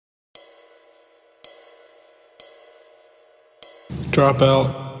Drop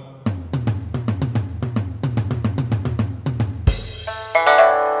out.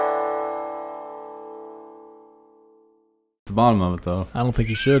 The bottom of it, though. I don't think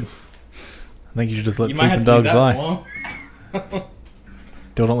you should. I think you should just let You might have sleeping to dogs leave that lie. alone.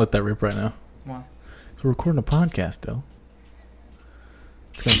 Don't let that rip right now. Why? So we're recording a podcast, Dill.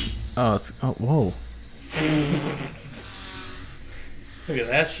 Whoa. Look at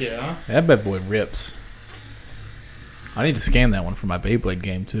that shit, huh? That bad boy rips. I need to scan that one for my Beyblade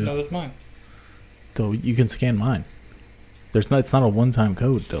game, too. No, that's mine. So you can scan mine. It's not a one-time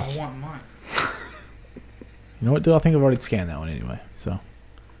code, Dill. I want mine. You know what, Dill? I think I've already scanned that one anyway, so.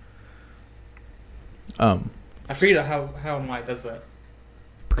 I figured out how Mike does that.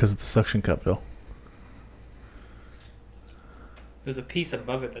 Because of the suction cup, Dill. There's a piece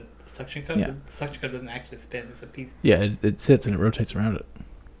above it, the suction cup. Yeah. The suction cup doesn't actually spin. It's a piece. Yeah, it sits and it rotates around it.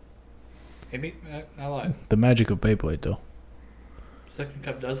 Maybe I lied. The magic of Beyblade, Dill. Suction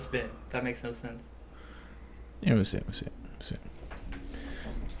cup does spin. That makes no sense. Yeah, let me see.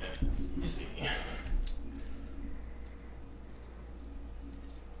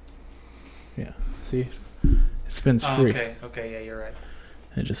 Yeah, see? It spins free. Okay, yeah, you're right.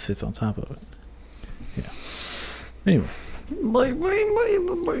 And it just sits on top of it. Yeah. Anyway.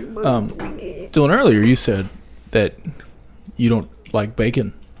 Dylan, earlier you said that you don't like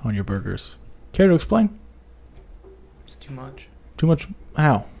bacon on your burgers. Care to explain? It's too much. Too much?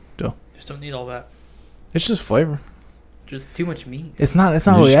 How? Dill? Just don't need all that. It's just flavor. Just too much meat. It's not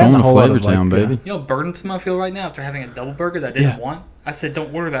You're really just adding going a to whole lot Flavor of Town, baby. You know how burdensome I feel right now after having a double burger that I didn't Yeah. want? I said,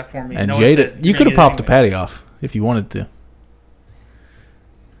 don't order that for me. And no you one ate said, it. You "You're could have gonna popped the get it anyway." patty off if you wanted to.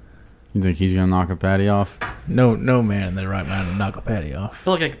 You think he's going to knock a patty off? No man in their right mind would knock a patty I off.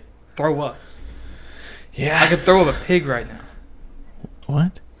 feel like I could throw up. Yeah. I could throw up a pig right now.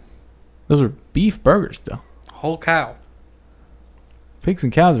 What? Those are beef burgers, though. Whole cow. Pigs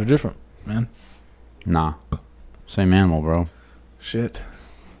and cows are different, man. Nah. Same animal, bro. Shit.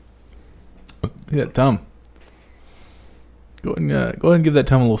 That tongue. Go ahead and give that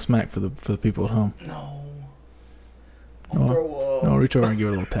tongue a little smack for the people at home. No. No. I'll throw up. No, reach over and give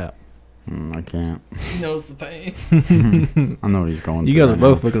it a little tap. I can't. He knows the pain. I know what he's going You through. guys are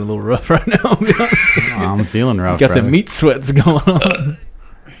both looking a little rough right now. I'll be honest. I'm feeling rough. Got the brother. meat sweats going on.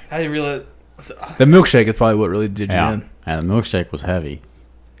 I didn't realize. The milkshake is probably what really did you Yeah. in. And the milkshake was heavy.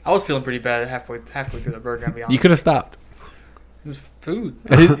 I was feeling pretty bad halfway through the burger, I'll be honest. You could have stopped. It was food.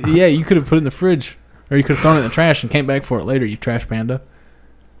 Yeah, you could have put it in the fridge. Or you could have thrown it in the trash and came back for it later, you trash panda.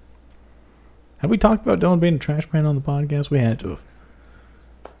 Have we talked about Dylan being a trash panda on the podcast? We had to have.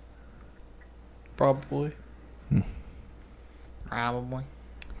 Probably. Hmm. Probably.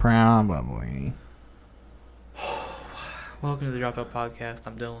 Probably. Welcome to the Dropout Podcast.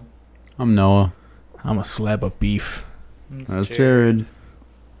 I'm Dylan. I'm Noah. I'm a slab of beef. It's That's Jared.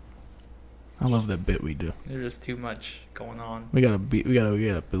 I love that bit we do. There's just too much going on. We got a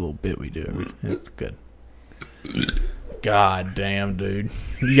little bit we do. It's good. God damn, dude.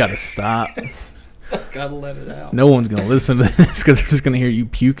 You gotta stop. Gotta let it out. No one's gonna listen to this because they're just gonna hear you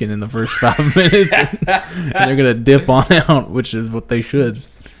puking in the first 5 minutes, and they're gonna dip on out, which is what they should.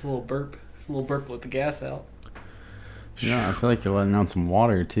 Just a little burp. Just a little burp to let the gas out. Yeah, I feel like you're letting out some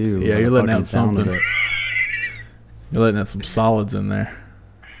water, too. Yeah, by you're the letting fucking out sound of something. it. You're letting out some solids in there.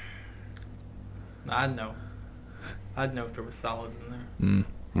 I'd know. I'd know if there was solids in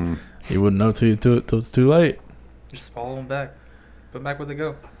there. You wouldn't know till it's too late. Just swallow them back. Put them back where they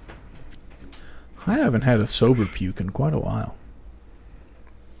go. I haven't had a sober puke in quite a while.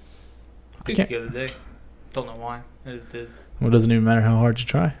 Puked can't- the other day. Don't know why. I just did. Well, it doesn't even matter how hard you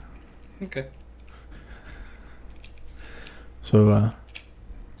try. Okay. So,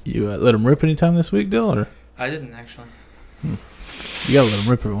 you let him rip anytime this week, Dill, or I didn't actually. you gotta let him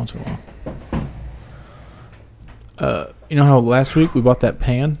rip every once in a while. You know how last week we bought that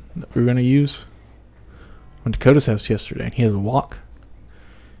pan that we were gonna use? Went to Dakota's house yesterday, and he has a wok,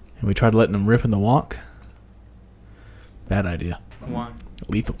 and we tried letting him rip in the wok. Bad idea. Why?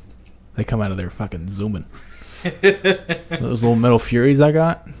 Lethal. They come out of there fucking zooming. Those little metal furies I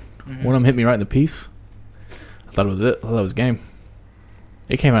got, Mm-hmm. one of them hit me right in the piece. I thought it was it. I thought it was game.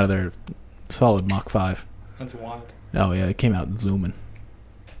 It came out of there solid Mach 5. That's wild. Oh, yeah, it came out zooming.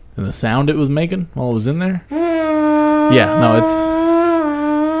 And the sound it was making while it was in there? Yeah, no, it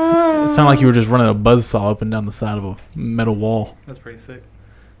sounded like you were just running a buzzsaw up and down the side of a metal wall. That's pretty sick.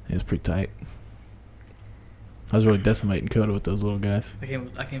 It was pretty tight. I was really decimating Coda with those little guys. I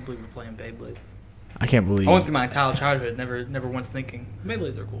can't believe we're playing Beyblades. I can't believe I went through my entire childhood never once thinking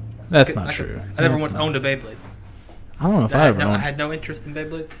Beyblades are cool. That's not true. I never That's once not- owned a Beyblade. I don't know if I I had no interest in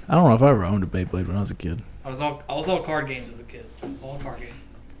Beyblades. I don't know if I ever owned a Beyblade when I was a kid. I was all card games as a kid. All card games.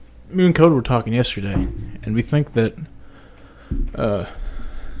 Me and Cody were talking yesterday, and we think that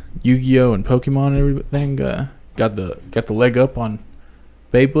Yu-Gi-Oh and Pokemon and everything got the leg up on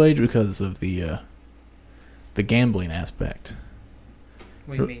Beyblade because of the gambling aspect.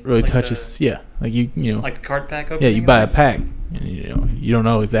 What do you mean? Really Like touches, yeah. Like you know, like the card pack yeah. opening? You buy a pack, and you don't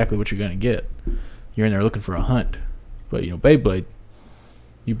know exactly what you're gonna get. You're in there looking for a hunt, but Beyblade,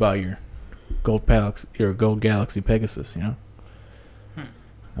 you buy your Gold Galaxy Pegasus, and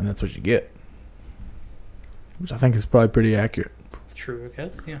that's what you get, which I think is probably pretty accurate. It's true, I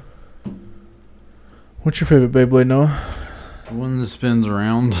guess. Yeah. What's your favorite Beyblade, Noah? The one that spins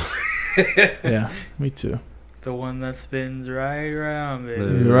around. Yeah, me too. The one that spins right around,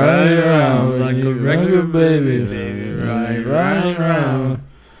 baby. Right around, like a baby, record, baby, baby. right around.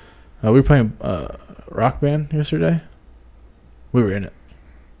 We were playing Rock Band yesterday. We were in it.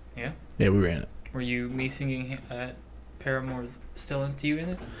 Yeah? Yeah, we were in it. Were you me singing Paramore's Still Into You in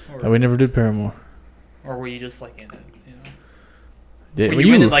it? We never did Paramore. Or were you just like in it? Yeah, Were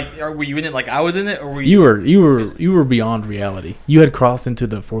you in it like I was in it, or were you were beyond reality. You had crossed into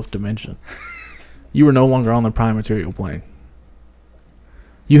the fourth dimension. You were no longer on the prime material plane.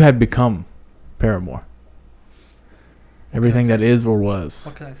 You had become Paramore. Everything that is or was.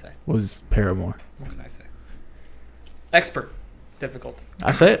 What can I say? Was Paramore. What can I say? Expert difficulty.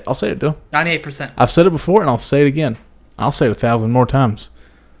 I'll say it, Dill. 98%. I've said it before, and I'll say it again. I'll say it 1,000 more times.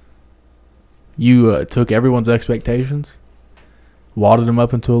 You took everyone's expectations, wadded them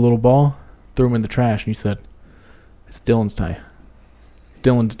up into a little ball, threw them in the trash, and you said, "It's Dylan's day. It's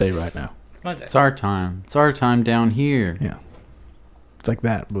Dylan's day right now." It's my day. It's our time. It's our time down here. Yeah. It's like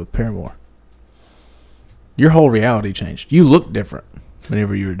that, but with Paramore. Your whole reality changed. You looked different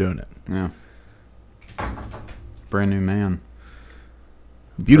whenever you were doing it. Yeah. Brand new man.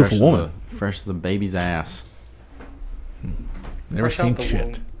 Beautiful woman. Fresh as a baby's ass. Never Fresh out seen the shit.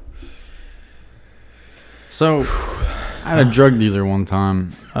 womb. So, I had a drug dealer one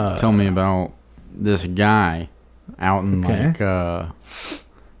time tell me about this guy out in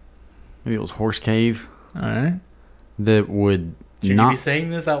maybe it was Horse Cave. All right. That would Should not you be saying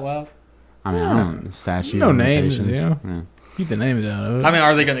this out loud? I mean, I don't know. Statute No of names, limitations. yeah. Keep the names out of it. I mean,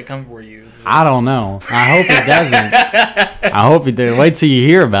 are they going to come for you? I don't know. I hope he doesn't. I hope he does. Wait till you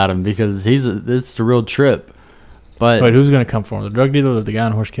hear about him because it's a real trip. But Wait, who's going to come for him? The drug dealer or the guy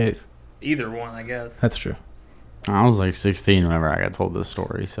in Horse Cave? Either one, I guess. That's true. I was like 16 whenever I got told this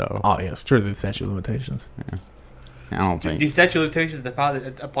story, so Oh, yeah. It's true. The statute of limitations. I don't think Do statute of limitations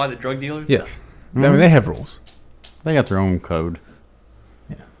apply to drug dealers? Yes. I mean, they have rules. they got their own code.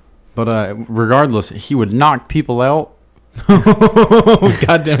 Yeah. But regardless, he would knock people out.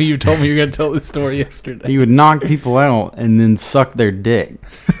 God damn it, you told me you were going to tell this story yesterday. He would knock people out and then suck their dick.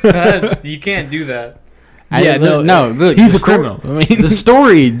 You can't do that. Look, he's the a criminal. I mean, the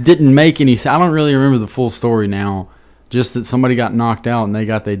story didn't make any sense. I don't really remember the full story now. Just that somebody got knocked out and they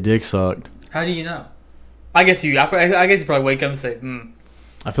got their dick sucked. How do you know? I guess you probably wake up and say,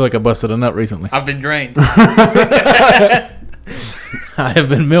 I feel like I busted a nut recently. I've been drained. I have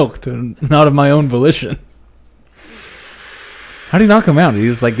been milked, and not of my own volition. How do you knock him out? Did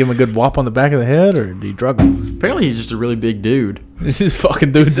you just give him a good whop on the back of the head, or do you drug him? Apparently, he's just a really big dude. This is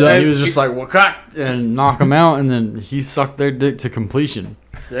fucking dudes So up. he was just like, "Wakak," and knock him out, and then he sucked their dick to completion.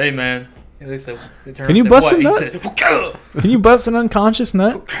 Say, hey, man. And they said, Can you bust a He nut? said, "Waka!" Can you bust an unconscious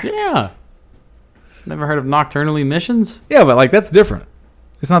nut? Yeah. Never heard of nocturnal emissions? Yeah, but that's different.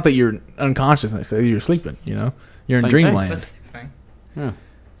 It's not that you're unconscious. It's that you're sleeping. You're in Same dreamland. That's the same thing. Yeah.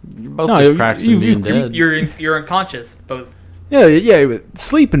 You're both No, just practicing being dead. You're unconscious, both. Yeah. But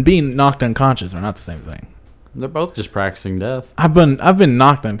sleep and being knocked unconscious are not the same thing. They're both just practicing death. I've been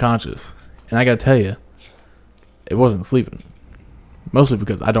knocked unconscious, and I gotta tell you, it wasn't sleeping. Mostly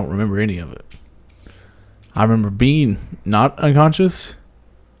because I don't remember any of it. I remember being not unconscious,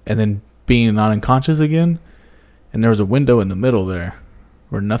 and then being not unconscious again, and there was a window in the middle there,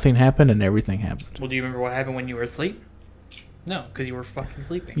 where nothing happened and everything happened. Well, do you remember what happened when you were asleep? No, because you were fucking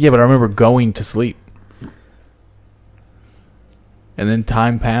sleeping. Yeah, but I remember going to sleep, and then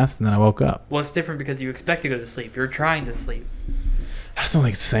time passed, and then I woke up. Well, it's different because you expect to go to sleep. You're trying to sleep. I just don't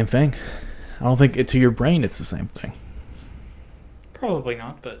think it's the same thing. I don't think to your brain it's the same thing. Probably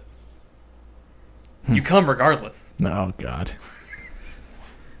not, but you come regardless. Oh, God.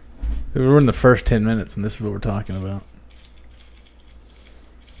 We're in the first 10 minutes, and this is what we're talking about.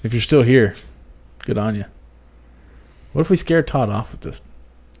 If you're still here, good on you. What if we scare Todd off with this?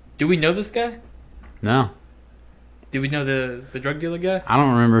 Do we know this guy? No. Did we know the drug dealer guy? I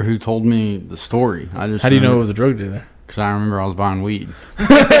don't remember who told me the story. I just How do you know it was a drug dealer? Because I remember I was buying weed.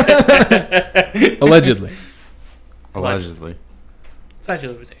 Allegedly. Allegedly. Statute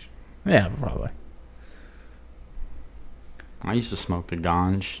of limitation. Yeah, probably. I used to smoke the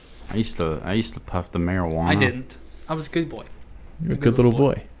ganj. I used to puff the marijuana. I didn't. I was a good boy. You're a good little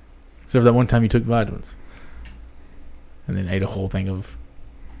boy. Except for that one time you took vitamins. And then ate a whole thing of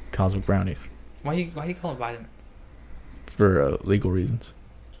cosmic brownies. Why you call it vitamins? For legal reasons.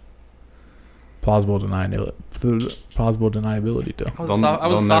 Plausible deniability, though. I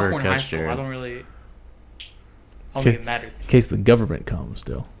was a sophomore in high catch school. Jared. I don't think it matters. In case the government comes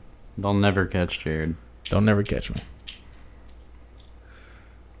still. They'll never catch Jared. Don't never catch me.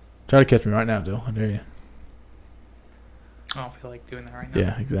 Try to catch me right now, Dill. I dare you. I don't feel like doing that right now.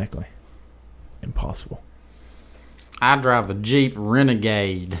 Yeah, exactly. Impossible. I drive a Jeep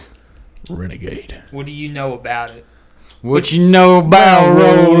Renegade. Renegade. What do you know about it? What you know about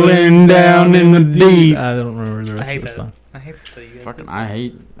rolling down in the deep? I don't remember the I rest hate of the that. song. I hate that you guys Fucking, do.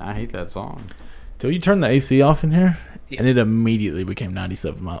 I hate that song. Till you turn the AC off in here, Yeah. and it immediately became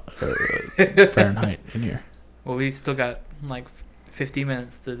 97 Fahrenheit in here. Well, we still got like 50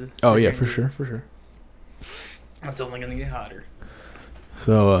 minutes to. Oh to yeah, get for into sure, this. for sure. It's only gonna get hotter.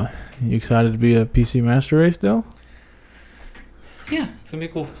 So, you excited to be a PC Master Race, Dill? Yeah, it's gonna be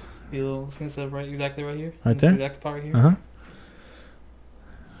cool. Be a little. It's gonna set right exactly right here. Right It's the there? X spot right here. Uh huh.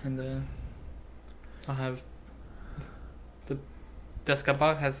 And I'll have the desktop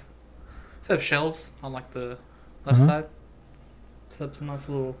box has set of shelves on like the left Uh-huh. side. Set up some nice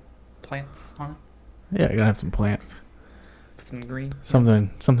little plants on it. Yeah, I gotta have some plants. Put some green.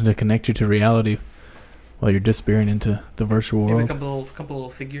 Something to connect you to reality while you're disappearing into the virtual Maybe a world. couple little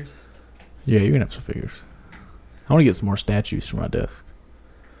figures. Yeah, you're gonna have some figures. I want to get some more statues for my desk.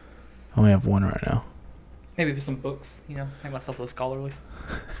 I only have one right now. Maybe some books. Make myself a little scholarly.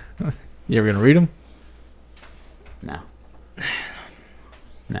 You ever gonna read them? No.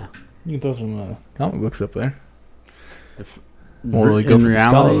 No. You can throw some comic books up there. If Or really go in for the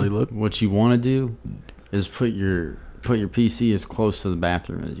reality, scholarly look. what you want to do is put your PC as close to the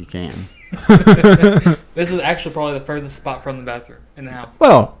bathroom as you can. This is actually probably the furthest spot from the bathroom in the house.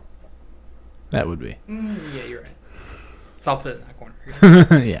 Well, that would be. Yeah, you're right. So I'll put it in that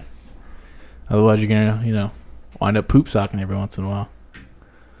corner. Yeah. Otherwise, you're gonna, wind up poop socking every once in a while.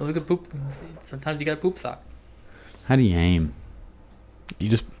 Look at poop. Sometimes you got a poop sock. How do you aim? You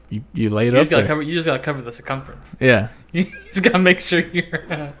just you lay it You up just gotta there. cover. You just gotta cover the circumference. Yeah, You just gotta make sure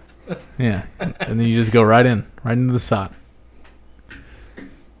you're. yeah, and then you just go right into the sock.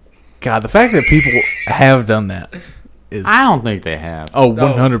 God, the fact that people have done that is I don't think they have.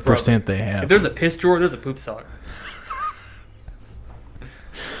 100% they have. If there's a piss drawer, there's a poop sock.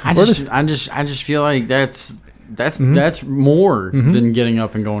 I just feel like that's more Mhm. than getting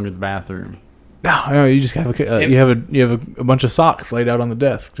up and going to the bathroom. No, you just have you have a bunch of socks laid out on the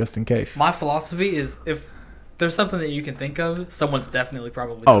desk just in case. My philosophy is if there's something that you can think of, someone's definitely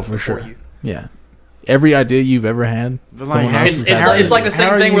probably Oh, done it for before sure. you. Yeah, every idea you've ever had, But someone how- else It's- has it's had. like the same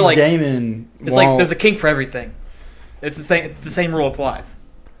how are thing you where, like, gaming It's while- like there's a kink for everything. It's the same rule applies.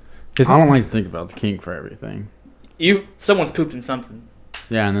 I don't like to think about the kink for everything. Someone's pooped in something.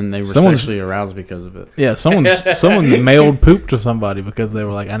 Yeah, and then they were Someone's- sexually aroused because of it. Yeah, someone mailed poop to somebody because they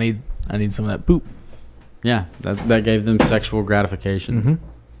were like, I need some of that poop. Yeah, that gave them sexual gratification. Mm-hmm.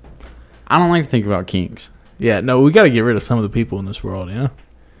 I don't like to think about kinks. Yeah, no, we got to get rid of some of the people in this world.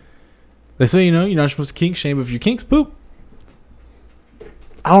 They say you're not supposed to kink shame, but if your kink's poop,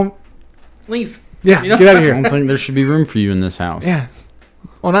 I don't. Leave. Yeah, You know? get out of I here. don't think there should be room for you in this house. Yeah,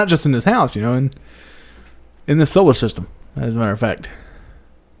 well, not just in this house, in this solar system. As a matter of fact,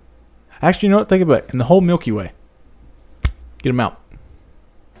 actually, you know what? Think about it. In the whole Milky Way, get them out.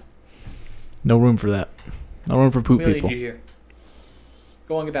 No room for that. No room for poop We don't people. need you here.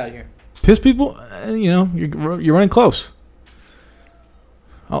 Go on, get out of here. Piss people, you're running close.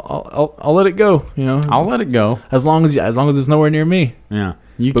 I'll let it go. I'll let it go. as long as it's nowhere near me. Yeah,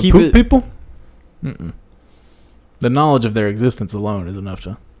 you But keep poop it. people, the knowledge of their existence alone is enough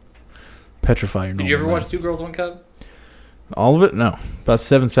to petrify your. Did you ever normal watch mind. Two Girls, One Cup? all of it? No, about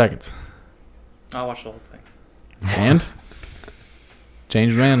 7 seconds. I watched the whole thing. And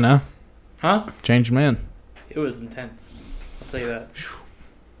changed man now. Huh? Changed man. It was intense. I'll tell you that.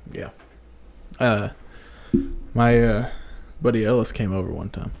 Yeah. My buddy Ellis came over one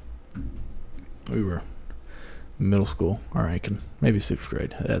time. We were middle school, or maybe 6th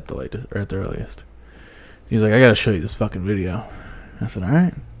grade at the latest or at the earliest. He's like, I gotta show you this fucking video. I said, all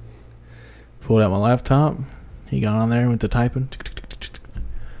right. Pulled out my laptop. He got on there, went to typing.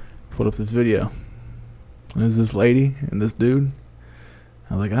 Pulled up this video. And there's this lady and this dude.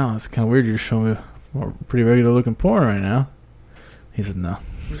 I was like, oh, it's kind of weird. You're showing me more pretty regular looking porn right now. He said, no.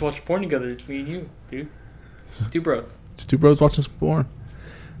 We just watched porn together, me and you, dude. Two bros. Just two bros watching some porn.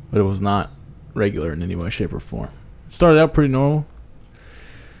 But it was not regular in any way, shape, or form. It started out pretty normal.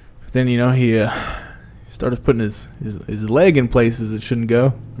 But then, he started putting his leg in places it shouldn't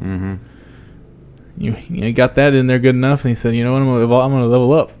go. Mm-hmm. He got that in there good enough, and he said, you know what, I'm gonna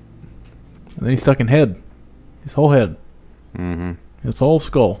level up. And then he stuck in head. His whole head. Mm-hmm. His whole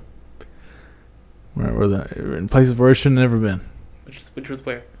skull. In places where it shouldn't have ever been. Which was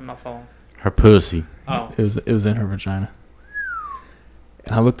where? I'm not following. Her pussy. Oh. It was in her vagina.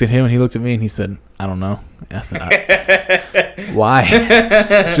 And I looked at him, and he looked at me, and he said, I don't know. I said,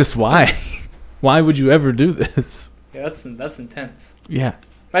 why? Just why? Why would you ever do this? Yeah, that's intense. Yeah.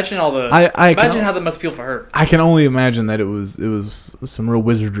 Imagine all the. Imagine how that must feel for her. I can only imagine that it was some real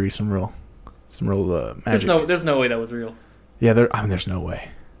wizardry, some real magic. There's no way that was real. Yeah, there's no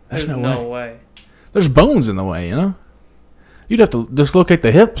way. There's no way. There's bones in the way, You'd have to dislocate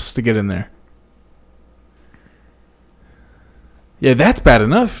the hips to get in there. Yeah, that's bad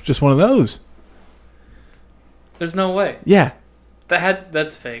enough. Just one of those. There's no way. Yeah.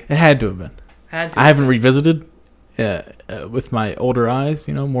 That's fake. It had to have been. I haven't revisited with my older eyes,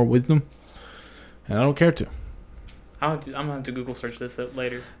 more wisdom. And I don't care to. I'm going to have to Google search this up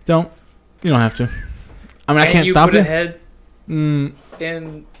later. You don't have to. I mean, I can't stop you. You put a head in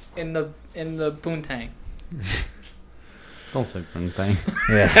the poontang. Don't say poontang.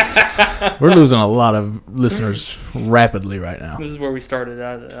 Yeah. We're losing a lot of listeners rapidly right now. This is where we started.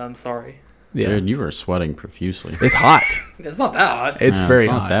 I'm sorry. Yeah. Dude, you were sweating profusely. It's hot. It's not that hot. It's very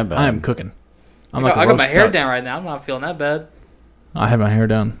not hot. That bad. I am cooking. I got my hair down right now. I'm not feeling that bad. I had my hair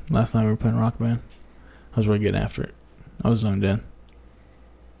down last night we were playing Rock Band. I was really getting after it. I was zoned in.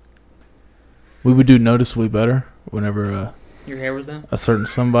 We would do noticeably better whenever your hair was down. A certain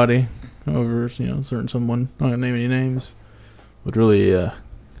somebody over, certain someone. I'm not gonna name any names. Would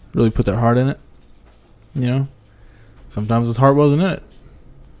really put their heart in it. Sometimes his heart wasn't in it.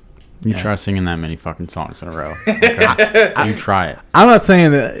 You try singing that many fucking songs in a row. Okay? You try it. I'm not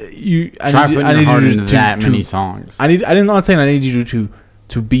saying that you. Try putting your heart into that many songs. I'm not saying I need you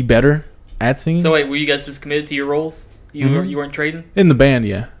to be better at singing. So wait, were you guys just committed to your roles? You weren't trading in the band?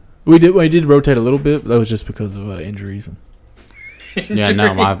 Yeah, we did rotate a little bit, but that was just because of injuries. Yeah,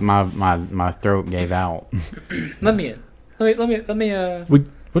 no, my throat gave out. Let me in. Let me.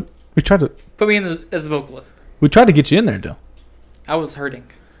 We tried to put me in as a vocalist. We tried to get you in there, Dill. I was hurting.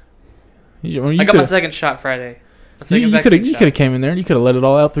 I got my second shot Friday. You could have came in there and you could have let it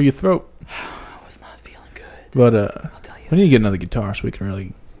all out through your throat. I was not feeling good. But I'll tell you. We need to get another guitar so we can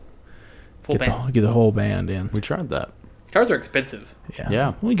really get the whole band in. We tried that. Guitars are expensive.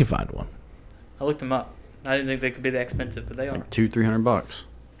 Yeah. We can find one. I looked them up. I didn't think they could be that expensive, but they are. Like $200-$300.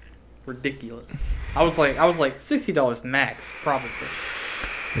 Ridiculous. I was like $60 max, probably.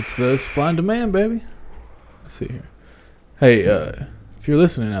 It's the supply and demand, baby. Let's see here. Hey, if you're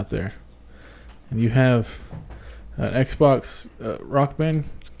listening out there and you have an Xbox Rock Band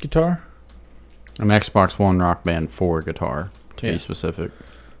guitar, an Xbox One Rock Band 4 guitar, to be specific,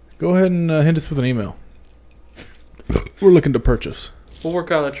 go ahead and hit us with an email. We're looking to purchase. We'll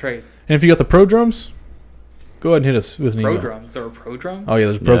work out a trade. And if you got the Pro Drums, go ahead and hit us with an email. Pro Drums? There are Pro Drums? Oh, yeah,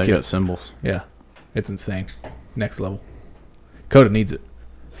 there's Pro Kit cymbals. Yeah, it's insane. Next level. Coda needs it.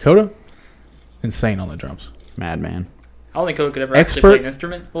 Coda, insane on the drums. Madman. I don't think Coda could ever actually play an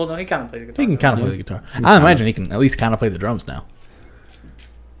instrument. Well, no, he kind of plays the guitar. He can kind of play the guitar. I imagine he can at least kind of play the drums now.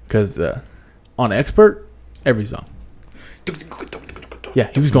 Because on Expert, every song. Yeah,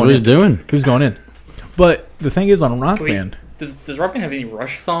 he was going in. What he's doing? He was going in. But the thing is, on Rock Band... Does Rock Band have any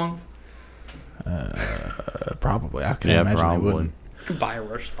Rush songs? Probably. I can imagine they wouldn't. You could buy a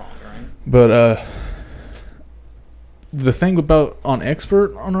Rush song, right? But the thing about on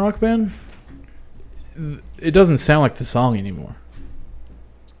Expert on Rock Band, it doesn't sound like the song anymore.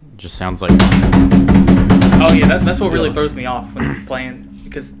 It just sounds like... Oh, yeah, that's what really throws me off when you're playing,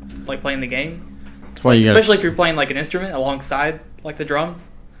 because, like, playing the game. Especially if you're playing, like, an instrument alongside, like, the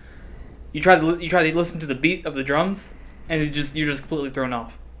drums. You try to listen to the beat of the drums, and you're just completely thrown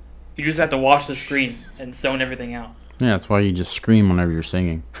off. You just have to watch the screen and zone everything out. Yeah, that's why you just scream whenever you're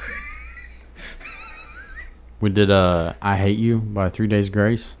singing. We did I Hate You by 3 Days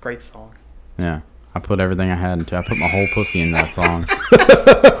Grace. Great song. Yeah. I put everything I had into it. I put my whole pussy in that song.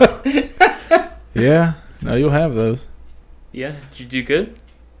 Yeah. No, you'll have those. Yeah. Did you do good?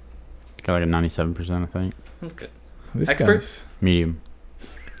 Got like a 97%, I think. That's good. Expert? Medium.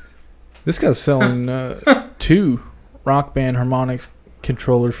 This guy's selling 2 Rock Band harmonics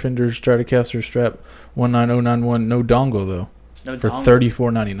controller Fender Stratocaster Strap 19091, no dongle though. No for dongle.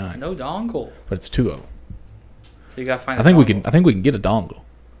 $34.99. No dongle. But it's 2.0. So you gotta find. I think we can get a dongle.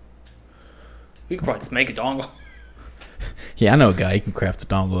 We could probably just make a dongle. Yeah, I know a guy. He can craft a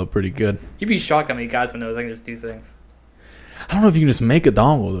dongle up pretty good. You'd be shocked how many guys I know that can just do things. I don't know if you can just make a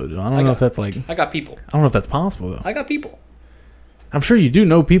dongle though, dude. I don't know if that's like. I got people. I don't know if that's possible though. I got people. I'm sure you do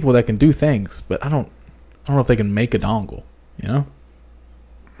know people that can do things, but I don't know if they can make a dongle. You know.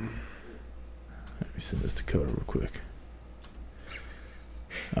 Let me send this to Coda real quick.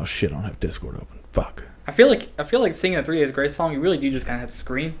 Oh shit! I don't have Discord open. Fuck. I feel like singing a 3 Days Grace song. You really do just kind of have to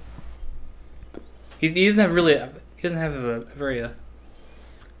scream. He doesn't have a very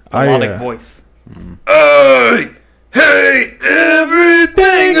melodic voice. Hey, hey,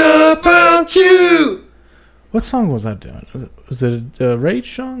 everything about you. What song was I doing? Was it a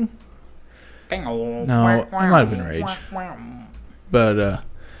Rage song? No, it might have been Rage. But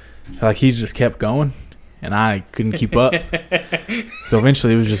like he just kept going, and I couldn't keep up. So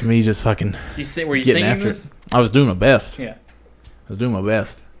eventually, it was just me, just fucking. Were you getting singing after this? it. I was doing my best. Yeah. I was doing my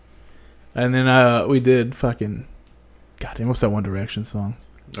best. And then we did fucking. Goddamn, what's that One Direction song?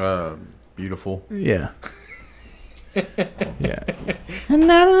 Beautiful. Yeah. Yeah.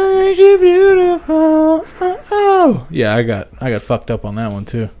 Another makes you beautiful. Oh. Yeah, I got fucked up on that one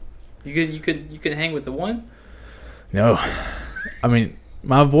too. You could hang with the one. No, I mean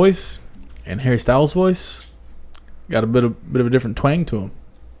my voice and Harry Styles' voice got a bit of a different twang to them.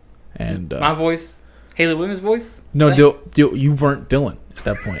 And my voice, Haley Williams' voice. No, you weren't Dylan at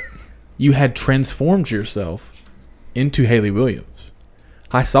that point. You had transformed yourself into Haley Williams.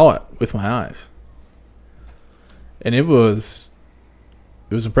 I saw it with my eyes. And it was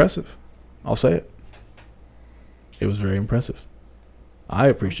impressive. I'll say it. It was very impressive. I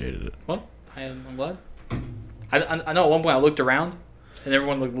appreciated it. Well, I'm glad. I know at one point I looked around and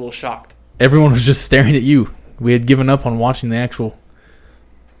everyone looked a little shocked. Everyone was just staring at you. We had given up on watching the actual...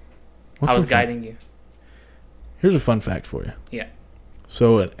 I was guiding you. Here's a fun fact for you. Yeah.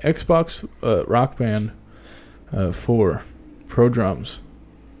 So an Xbox Rock Band 4 Pro Drums,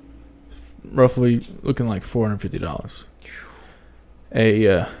 roughly looking like $450.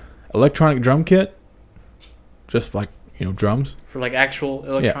 A electronic drum kit, just like drums, for like actual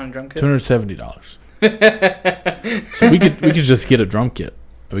electronic drum kit, $270. So we could just get a drum kit.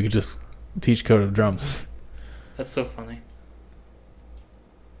 We could just teach Coda drums. That's so funny.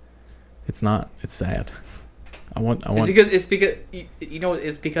 It's not. It's sad. I want. It's because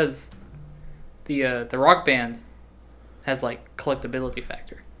it's because the Rock Band has like collectability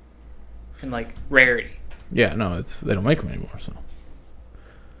factor and like rarity. Yeah, no, they don't make them anymore. So,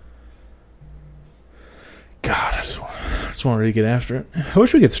 God, I just wanted to get after it. I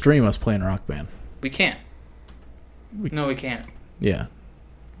wish we could stream us playing Rock Band. We can't. No, we can't. Yeah,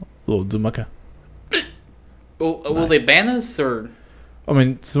 little Dumaka. Will they ban us or? I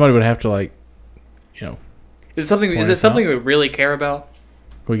mean, somebody would have to like, Is it something we really care about?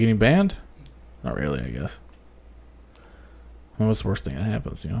 Are we getting banned? Not really, I guess. Well, what's the worst thing that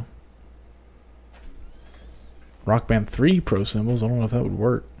happens, Rock Band 3 Pro Symbols, I don't know if that would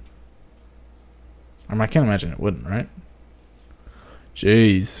work. I mean, I can't imagine it wouldn't, right?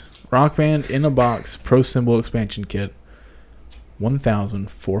 Jeez. Rock Band in a box Pro Symbol expansion kit,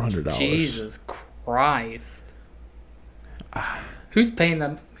 $1,400. Jesus Christ. Who's paying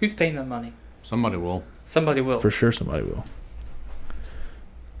them? Who's paying them money? Somebody will. Somebody will. For sure somebody will.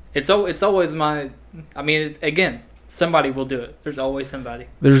 It's always again, somebody will do it. There's always somebody.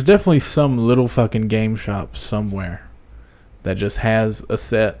 There's definitely some little fucking game shop somewhere that just has a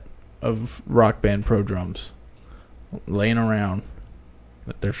set of Rock Band Pro drums laying around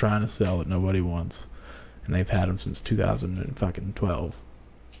that they're trying to sell that nobody wants. And they've had them since 2012.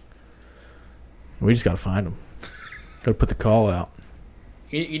 We just gotta find them. Gotta put the call out.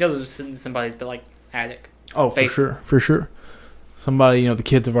 There's somebody's been like attic. Oh, for sure. Somebody, the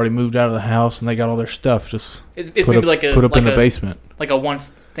kids have already moved out of the house and they got all their stuff just it's maybe put up in the basement. Like a once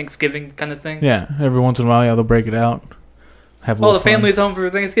Thanksgiving kind of thing. Yeah, every once in a while, they'll break it out. Have a the fun. family's home for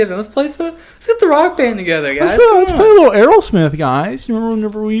Thanksgiving. Let's get the Rock Band together, guys. Let's play a little Aerosmith, guys. You remember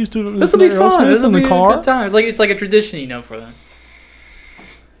whenever we used to listen to Aerosmith This will be fun. In the car? A good time. It's like a tradition, for them.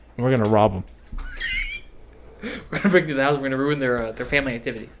 We're gonna rob them. We're gonna break into the house. We're gonna ruin their family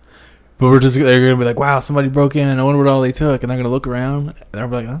activities. But they're gonna be like, wow, somebody broke in. I wonder what all they took. And they're gonna look around. And they're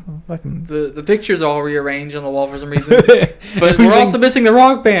like, oh, fucking. The pictures are all rearranged on the wall for some reason. But we're also missing the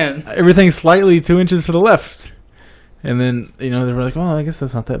Rock Band. Everything's slightly 2 inches to the left. And then, they were like, well, I guess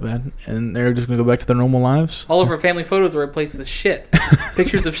that's not that bad. And they're just going to go back to their normal lives. All of our family photos were replaced with shit.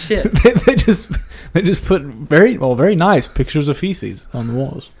 Pictures of shit. they just put very nice pictures of feces on the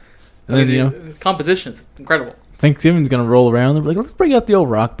walls. And then, composition's incredible. Thanksgiving's going to roll around. They're like, let's bring out the old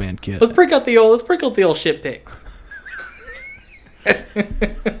Rock Band kit. Let's bring out the old shit pics.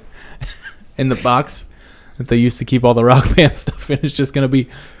 In the box that they used to keep all the Rock Band stuff in is just going to be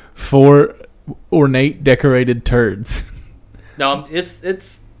 4 ornate decorated turds. No,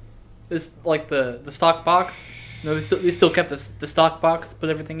 it's like the stock box. No, they still kept the stock box, put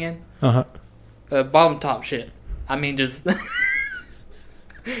everything in. Bottom top shit. I mean, just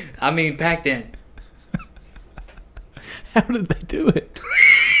packed in. How did they do it?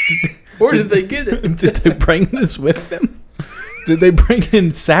 Where did they get it? Did they bring this with them? Did they bring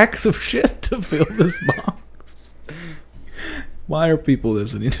in sacks of shit to fill this box? Why are people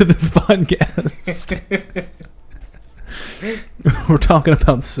listening to this podcast? We're talking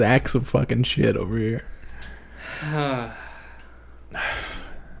about sacks of fucking shit over here.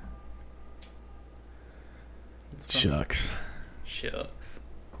 Shucks.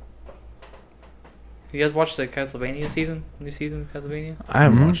 You guys watched the Castlevania season? New season of Castlevania? I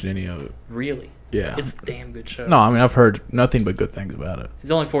haven't watched any of it. Really? Yeah. It's a damn good show. No, I mean, I've heard nothing but good things about it.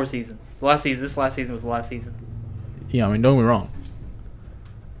 It's only 4 seasons. This last season was the last season. Yeah, I mean, don't get me wrong.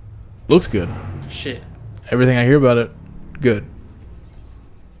 Looks good. Shit. Everything I hear about it, good.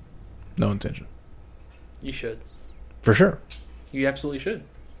 No intention. You should. For sure. You absolutely should.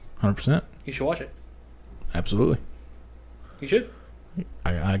 100%. You should watch it. Absolutely. You should.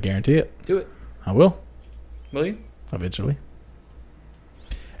 I guarantee it. Do it. I will. Will you? Eventually.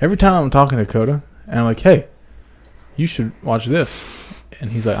 Every time I'm talking to Coda, and I'm like, hey, you should watch this.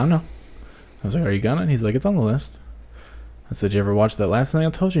 And he's like, I know. I was like, are you gonna? And he's like, it's on the list. I said, you ever watch that last thing I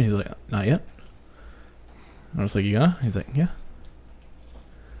told you? And he's like, not yet. And I was like, you gonna? He's like, yeah.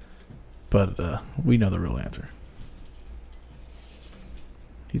 But we know the real answer.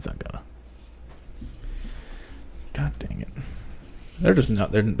 He's not gonna. God dang it. They're just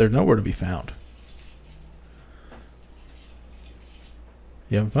not. They're nowhere to be found.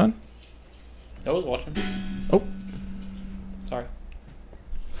 You having fun? I was watching. Oh. Sorry.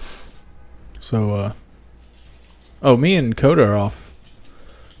 So, me and Coda are off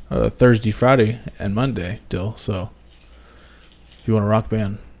Thursday, Friday, and Monday, Dill. So, if you want a Rock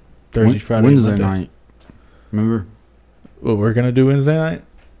Band, Thursday, Friday, Wednesday Monday. night. Remember? What we're going to do Wednesday night?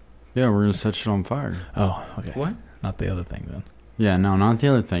 Yeah, we're going to set shit on fire. Oh, okay. What? Not the other thing, then. Yeah, no, not the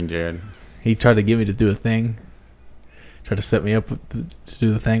other thing, Jared. He tried to get me to do a thing. Tried to set me up to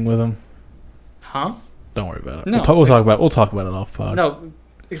do the thing with him. Huh? Don't worry about it. No, We'll talk about it off pod. No,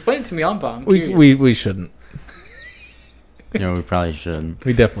 explain it to me on pod. We shouldn't. Yeah, we probably shouldn't.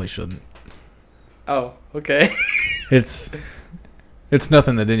 We definitely shouldn't. Oh, okay. It's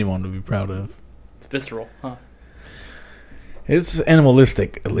nothing that anyone would be proud of. It's visceral, huh? It's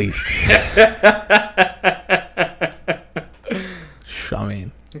animalistic, at least. I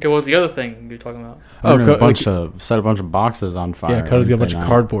mean, Okay, what was the other thing you were talking about? We're gonna set a bunch of boxes on fire. yeah, Coda's got a bunch Wednesday of night.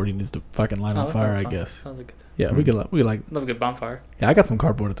 cardboard he needs to fucking light on Oh, fire, that's I fine. guess. Sounds like good. Yeah, we like. Love a good bonfire. Yeah, I got some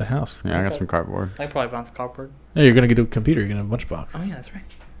cardboard at the house. Yeah, I got some cardboard. I could probably bounce cardboard. Yeah, you're gonna get a computer. You're gonna have a bunch of boxes. Oh yeah, that's right.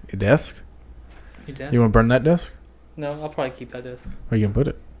 Your desk. Your desk? You want to burn that desk? No, I'll probably keep that desk. Where you gonna put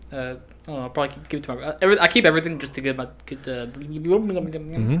it? I don't know. I'll probably give it to my. I keep everything just to get my.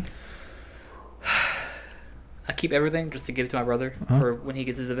 Mm-hmm. I keep everything just to give it to my brother for when he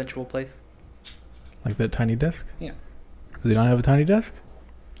gets his eventual place. Like that tiny desk? Yeah. Does he not have a tiny desk?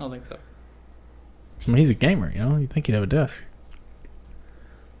 I don't think so. I mean, he's a gamer, you know? You'd think he'd have a desk.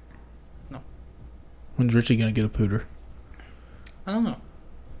 No. When's Richie gonna get a pooter? I don't know.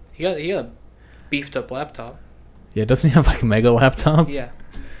 He got a beefed up laptop. Yeah, doesn't he have like a mega laptop? Yeah.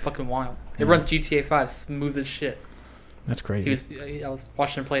 Fucking wild. It Yeah. runs GTA 5 smooth as shit. That's crazy. I was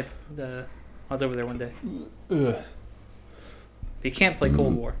watching him play I was over there one day. Ugh. He can't play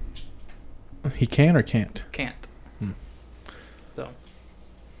Cold War. He can or can't? Can't. Hmm. So.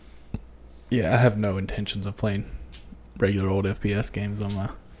 Yeah, I have no intentions of playing regular old FPS games on my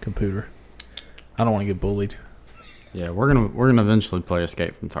computer. I don't want to get bullied. Yeah, we're gonna eventually play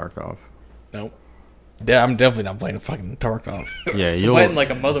Escape from Tarkov. Nope. Yeah, I'm definitely not playing fucking Tarkov. Yeah, Sweating like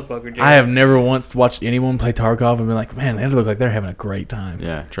a motherfucker, dude. I have never once watched anyone play Tarkov and been like, man, they look like they're having a great time.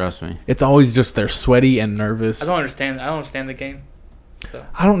 Yeah, trust me. It's always just they're sweaty and nervous. I don't understand the game. So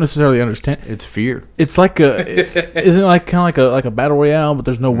I don't necessarily understand. It's fear. It's like isn't it like kind of like a battle royale, but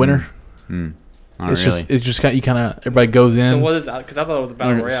there's no winner. Not It's really. just kind of, you kind of, everybody goes in. So what is that? Because I thought it was a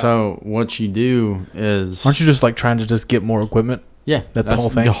battle Okay, royale. so what you do is, Aren't you just like trying to just get more equipment? yeah, That's the that's whole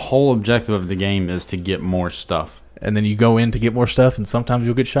thing? The whole objective of the game is to get more stuff. and then you go in to get more stuff, and sometimes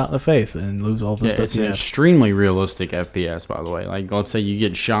you'll get shot in the face and lose all the stuff It's you an have. extremely realistic FPS, by the way. Like, let's say you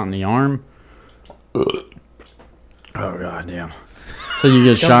get shot in the arm. Oh, god damn. So you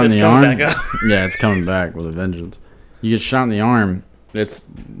get shot in the arm. Yeah, it's coming back with a vengeance. You get shot in the arm. It's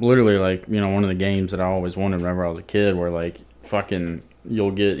literally like, one of the games that I always wanted whenever I was a kid, where like fucking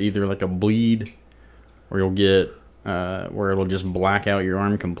you'll get either like a bleed, or you'll get where it'll just black out your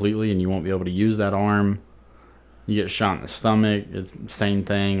arm completely and you won't be able to use that arm. You get shot in the stomach, it's the same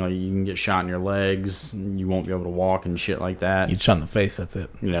thing. Like, you can get shot in your legs, and you won't be able to walk and shit like that. You get shot in the face, that's it.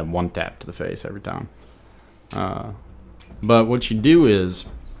 You have one tap to the face every time. But what you do is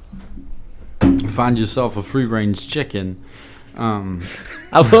find yourself a free-range chicken.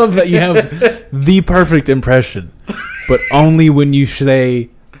 I love that you have the perfect impression, but only when you say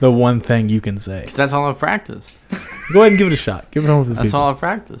the one thing you can say. 'Cause that's all I've practiced. Go ahead and give it a shot. Give it over to the That's people. all I've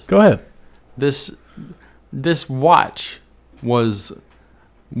practiced. Go ahead. This watch was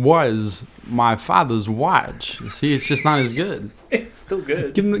my father's watch. See, it's just not as good. It's still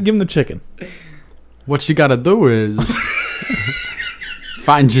good. Give him the chicken. What you gotta do is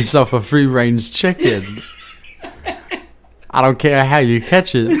find yourself a free-range chicken. I don't care how you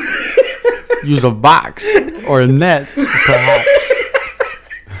catch it. Use a box or a net, perhaps.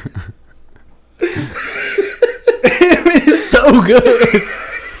 It's so good.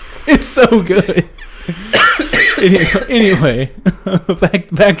 It's so good. Anyway,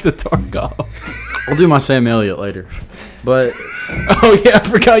 back to Tarkov. We'll do my Sam Elliott later. But Oh yeah, I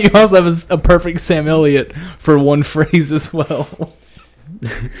forgot you also have a perfect Sam Elliott for one phrase as well.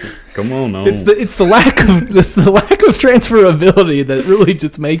 come on, no. It's the lack of transferability that really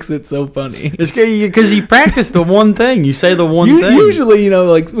just makes it so funny. It's because you practice the one thing. You say the one thing. Usually,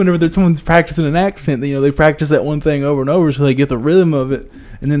 like whenever there's someone's practicing an accent, they practice that one thing over and over so they get the rhythm of it,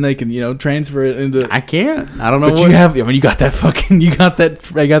 and then they can transfer it into. I can't. I don't know. But what you have. I mean, I got that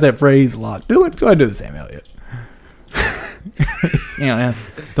phrase locked. Do it. Go ahead and do the Sam Elliott.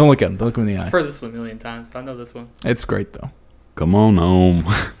 Don't look at him. Don't look him in the eye. I've heard this one a million times. I know this one. It's great though. Come on home.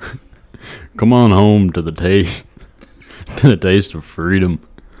 Come on home to the taste of freedom.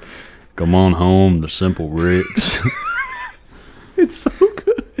 Come on home to Simple Rick's. It's so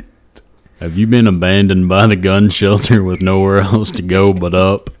good. Have you been abandoned by the gun shelter with nowhere else to go but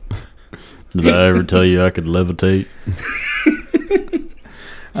up? Did I ever tell you I could levitate?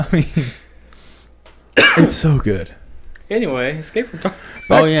 I mean, it's so good. Anyway, Escape from Tarkov.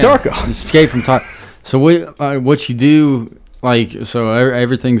 Back to Tarkov. Escape from Tarkov. So what you do,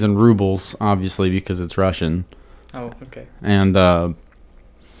 everything's in rubles, obviously, because it's Russian. Oh, okay. And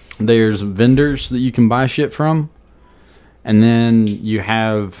there's vendors that you can buy shit from. And then you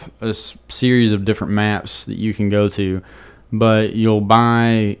have a series of different maps that you can go to. But you'll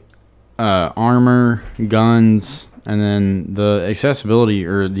buy armor, guns, and then the accessibility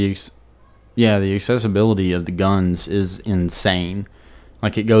the accessibility of the guns is insane.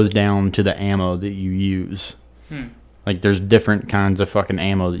 Like, it goes down to the ammo that you use. Like, there's different kinds of fucking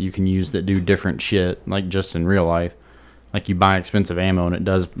ammo that you can use that do different shit, like just in real life. Like, you buy expensive ammo and it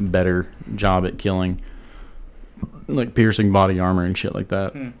does better job at killing, like piercing body armor and shit like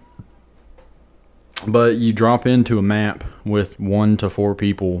that. But you drop into a map with 1 to 4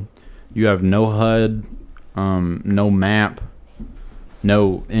 people. You have no HUD, no map,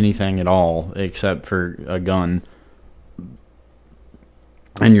 no anything at all except for a gun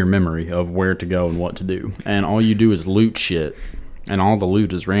and your memory of where to go and what to do. And all you do is loot shit, and all the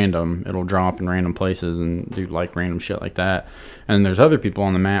loot is random. It'll drop in random places and do like random shit like that. And there's other people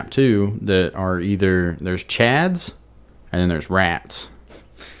on the map too that are either there's Chads and then there's rats.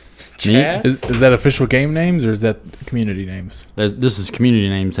 Chad? Is that official game names or is that community names? This is community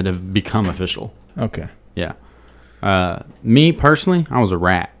names that have become official. Okay. Yeah. Me personally, I was a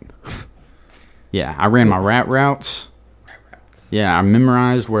rat. Yeah, I ran my rat routes. Yeah, I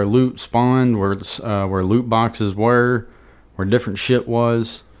memorized where loot spawned, where loot boxes were, where different shit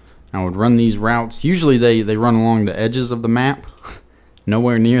was. I would run these routes. Usually they run along the edges of the map,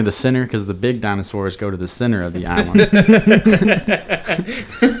 nowhere near the center, because the big dinosaurs go to the center of the island.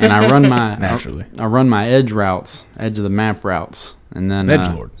 And I run my edge routes, edge of the map routes, and then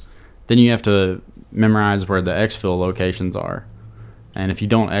Edgelord. Then you have to memorize where the exfil locations are. And if you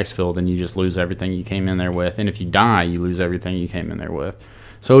don't exfil, then you just lose everything you came in there with. And if you die, you lose everything you came in there with.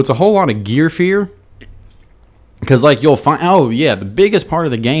 So it's a whole lot of gear fear. Because, like, you'll find... Oh, yeah, the biggest part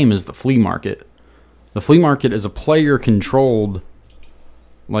of the game is the flea market. The flea market is a player-controlled,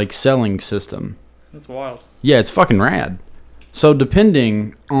 like, selling system. That's wild. Yeah, it's fucking rad. So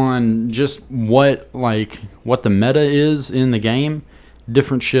depending on just what the meta is in the game,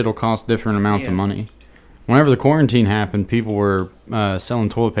 different shit will cost different amounts of money. Whenever the quarantine happened, people were selling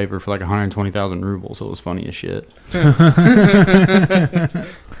toilet paper for like 120,000 rubles. So it was funny as shit.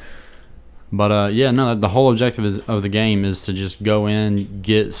 But yeah, no, the whole objective of the game is to just go in,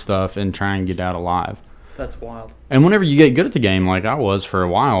 get stuff, and try and get out alive. That's wild. And whenever you get good at the game, like I was for a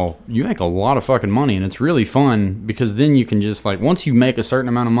while, you make a lot of fucking money, and it's really fun because then you can just like once you make a certain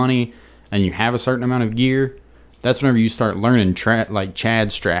amount of money and you have a certain amount of gear, that's whenever you start learning like Chad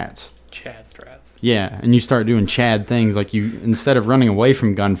strats. Chad strats. Yeah, and you start doing Chad things like you instead of running away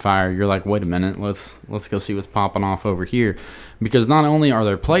from gunfire, you're like, wait a minute, let's go see what's popping off over here, because not only are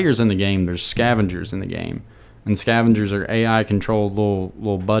there players in the game, there's scavengers in the game. And scavengers are AI-controlled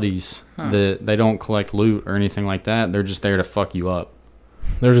little buddies that they don't collect loot or anything like that. They're just there to fuck you up.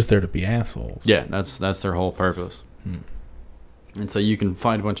 They're just there to be assholes. Yeah, that's their whole purpose. And so you can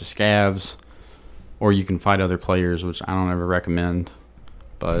fight a bunch of scavs, or you can fight other players, which I don't ever recommend.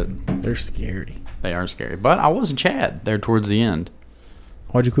 But they're scary. They are scary. But I was Chad there towards the end.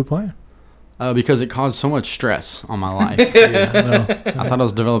 Why'd you quit playing? Because it caused so much stress on my life. I thought I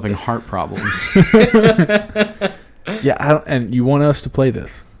was developing heart problems. Yeah, and you want us to play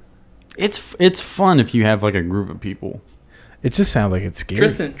this? It's fun if you have like a group of people. It just sounds like it's scary.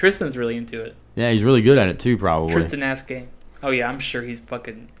 Tristan's really into it. Yeah, he's really good at it too, probably. Tristan-esque game. Oh yeah, I'm sure he's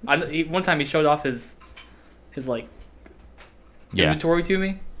fucking. One time he showed off his like inventory to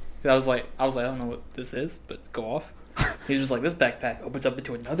me. I was like, I don't know what this is, but go off. He was just like, this backpack opens up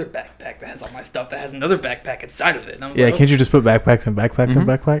into another backpack that has all my stuff that has another backpack inside of it. And I was like, can't you just put backpacks and backpacks and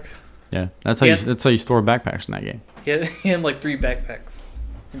backpacks? Yeah, that's how you store backpacks in that game. He had like 3 backpacks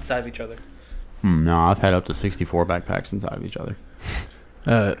inside of each other. No, I've had up to 64 backpacks inside of each other.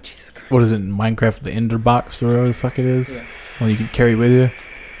 Jesus Christ. What is it in Minecraft? The Ender box or whatever the fuck it is? Yeah. Well, you can carry with you.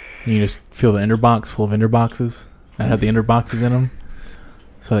 And you just fill the Ender box full of Ender boxes that have the Ender boxes in them.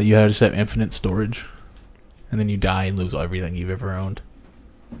 So that you just have infinite storage. And then you die and lose everything you've ever owned.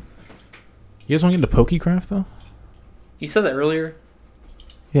 You guys want to get into Pokecraft, though? You said that earlier.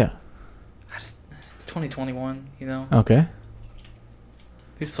 Yeah. It's 2021, you know? Okay.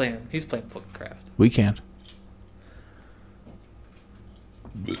 Who's playing Pokecraft? We can.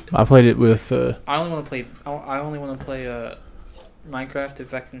 I played it with... I only want to play Minecraft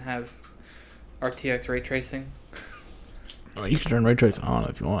if I can have RTX ray tracing. Oh, you can turn ray tracing on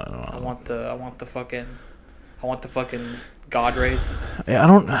if you want. I want the fucking God rays. Yeah, I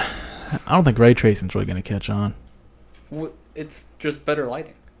don't think ray tracing's really gonna catch on. It's just better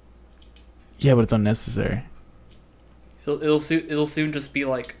lighting. Yeah, but it's unnecessary. It'll soon just be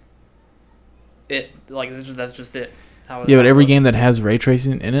like it. Like that's just it. Yeah, but every game that has ray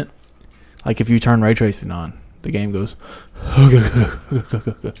tracing in it, like if you turn ray tracing on, the game goes.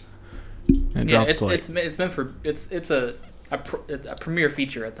 And yeah, it's meant for it's a premier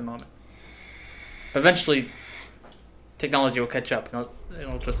feature at the moment. Eventually, technology will catch up, and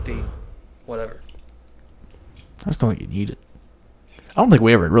it'll just be whatever. I just don't think you need it. I don't think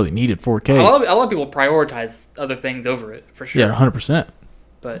we ever really needed 4K. A lot of people prioritize other things over it, for sure. Yeah, 100%.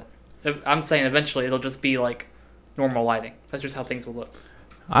 But I'm saying eventually it'll just be like normal lighting. That's just how things will look.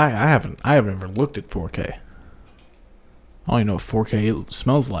 I haven't ever looked at 4K. I don't even know what 4K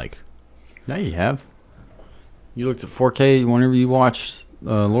smells like. Yeah, you have. You looked at 4K whenever you watched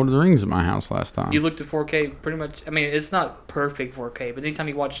Lord of the Rings at my house last time. You looked at 4K pretty much. I mean, it's not perfect 4K, but anytime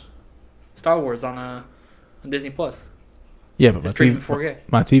you watch Star Wars on Disney Plus, yeah, but it's streaming 4K.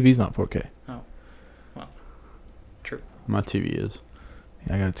 My TV's not 4K. Oh, well, true. My TV is.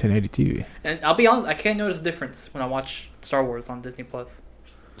 Yeah, I got a 1080 TV. And I'll be honest, I can't notice a difference when I watch Star Wars on Disney Plus.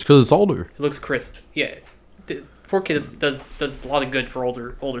 It's because it's older. It looks crisp. Yeah, 4K does a lot of good for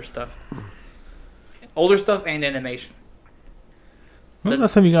older stuff. Older stuff and animation. When was the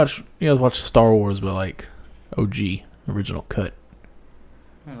last time you guys watched Star Wars, but like OG original cut,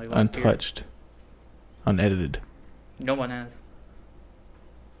 like untouched, unedited? No one has,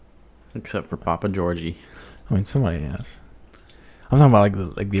 except for Papa Georgie. I mean, somebody has. I'm talking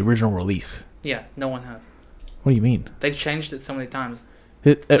about like the original release. Yeah, no one has. What do you mean? They've changed it so many times.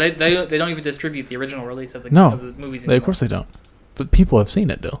 They don't even distribute the original release of the movies anymore. Of course they don't. But people have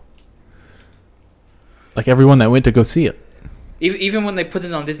seen it though. Like everyone that went to go see it. Even when they put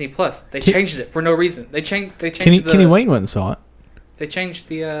it on Disney Plus, they changed it for no reason. They changed. Kenny Wayne went and saw it. They changed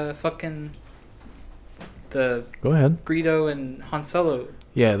the the. Go ahead. Greedo and Han Solo.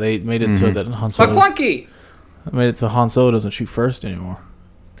 Yeah, they made it so that Han Solo. McClunky. I made it so Han Solo doesn't shoot first anymore.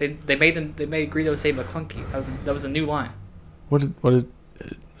 They made Greedo say McClunky. That was a new line.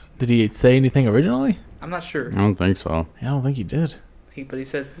 Did he say anything originally? I'm not sure. I don't think so. Yeah, I don't think he did. But he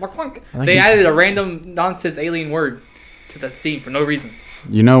says McClunky. They added a random nonsense alien word to that scene for no reason.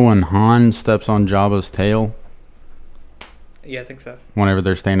 You know when Han steps on Jabba's tail Yeah, I think so. whenever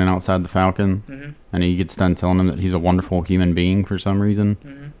they're standing outside the Falcon, Mm-hmm. and he gets done telling him that he's a wonderful human being for some reason?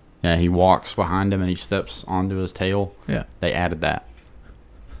 Mm-hmm. Yeah, he walks behind him and he steps onto his tail. Yeah. They added that.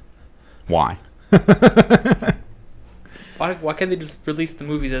 Why? Why can't they just release the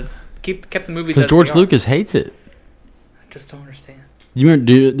movies as kept the movies? Because as George they are? Lucas hates it. I just don't understand. Do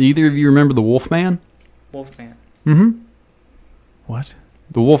either of you remember the Wolfman? Wolfman. Mm-hmm. What?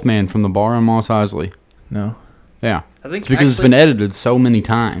 The Wolfman from the bar on Moss Isley. No. Yeah. I think It's because it's been edited so many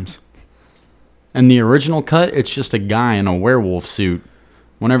times. And the original cut, it's just a guy in a werewolf suit.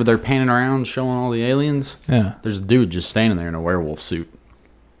 Whenever they're panning around showing all the aliens, Yeah. there's a dude just standing there in a werewolf suit.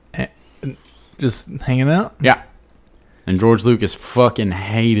 Just hanging out? Yeah. And George Lucas fucking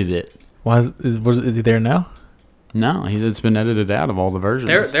hated it. Why is he there now? No, it's been edited out of all the versions.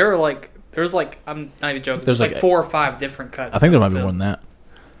 There were like there's like I'm not even joking. There's There's like like 4 or 5 different cuts. I think there of might the be more film. than that.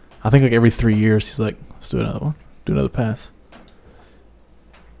 I think like every 3 years he's like, let's do another one. Do another pass.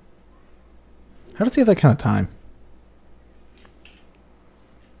 How does he have that kind of time?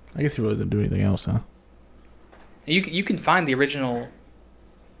 I guess he really doesn't do anything else, huh? You can find the original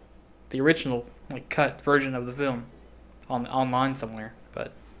like cut version of the film online somewhere,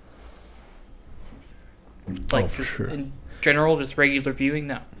 but like for just sure. in general, just regular viewing,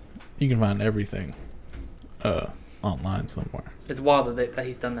 no. You can find everything online somewhere. It's wild that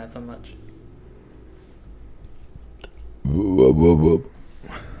he's done that so much.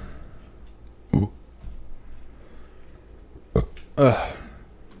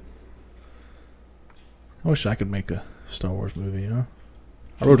 I wish I could make a Star Wars movie, you know?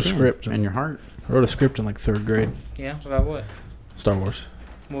 I wrote a script. in your heart. I wrote a script in like 3rd grade. Yeah, about what? Star Wars.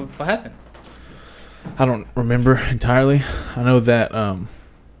 What happened? I don't remember entirely. I know that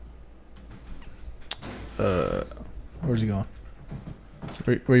where's he going?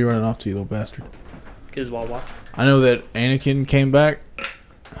 Where you running off to, you little bastard? Cause Wawa. I know that Anakin came back.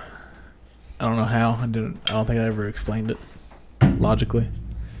 I don't know how. I don't think I ever explained it logically.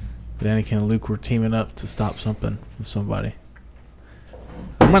 But Anakin and Luke were teaming up to stop something from somebody.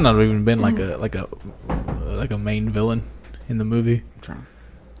 There might not have even been like a main villain in the movie.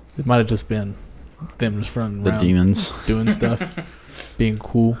 It might have just been them just running The around demons. doing stuff, being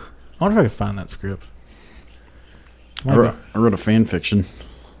cool. I wonder if I could find that script. I wrote a fan fiction.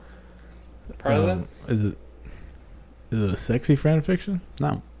 Part of that? Is it a sexy fan fiction?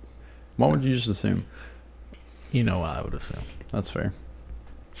 No. What would you just assume? You know what I would assume. That's fair.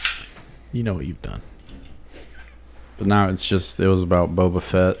 You know what you've done. But now it was about Boba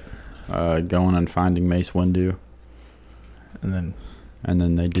Fett going and finding Mace Windu. And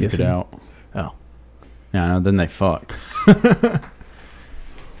then they duke Kissing? it out. Oh. Yeah, no, then they fuck.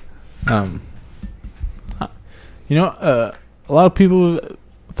 You know, a lot of people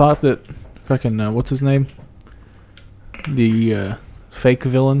thought that fucking what's his name? The fake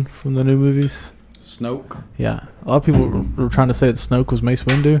villain from the new movies. Snoke. Yeah, a lot of people were trying to say that Snoke was Mace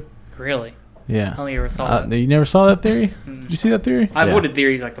Windu. Really? Yeah. I only ever saw that. You never saw that theory? Mm. Did you see that theory? I Yeah. avoided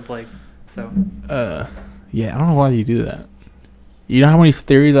theories like the plague. So Yeah, I don't know why you do that. You know how many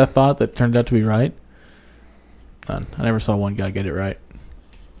theories I thought that turned out to be right? None. I never saw one guy get it right.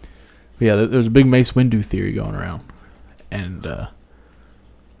 But yeah, there's a big Mace Windu theory going around. And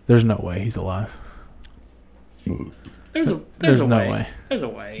there's no way he's alive. there's no a way. way. There's a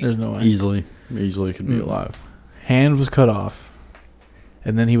way. There's no way. Easily could be Mm. alive. Hand was cut off.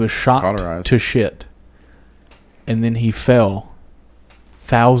 And then he was shot Cauterized. to shit. And then he fell.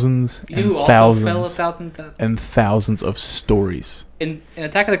 Thousands You know who and also fell thousands 1,000 and thousands of stories. in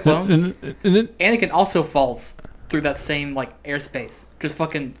Attack of the Clones? And it- Anakin also falls through that same like airspace, just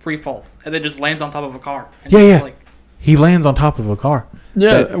fucking free falls, and then just lands on top of a car. And Yeah, it's yeah. Like, he lands on top of a car.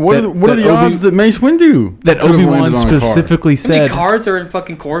 Yeah, That- what that- are the that odds that Mace Windu That could've Obi-Wan landed on a car? specifically how many said cars are in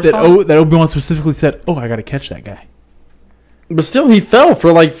fucking Coruscant? that Obi-Wan specifically said, "Oh, I got to catch that guy." But still, he fell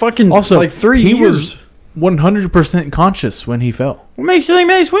for like fucking Also, like 3 he years. was 100% conscious when he fell What makes you think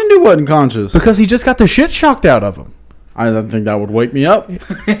Mace Windu wasn't conscious? because he just got the shit shocked out of him. I don't think that would wake me up.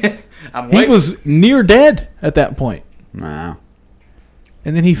 I'm He waiting. was near dead at that point, Nah.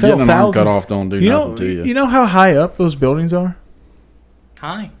 and then he fell Getting an arm thousands. cut off don't do You know, nothing to you. you know how high up those buildings are?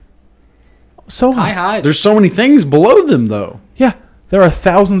 High. So high. High. There's so many things below them, though. Yeah, there are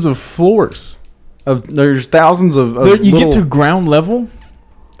thousands of floors. There's thousands of There, you little, get to ground level,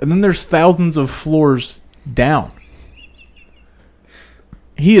 and then there's thousands of floors down.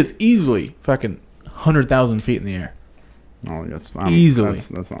 He is easily fucking 100,000 feet in the air. Oh, that's Easily.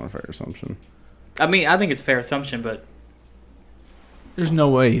 That's not a fair assumption. I mean, I think it's a fair assumption, but There's no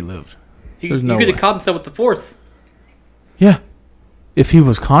way he lived. he There's could no have way. caught himself with the Force. Yeah. If he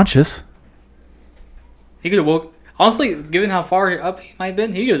was conscious. He could have woke. Honestly, given how far up he might have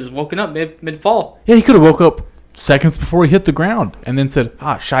been, he could have just woken up mid fall. Yeah, he could have woke up seconds before he hit the ground and then said,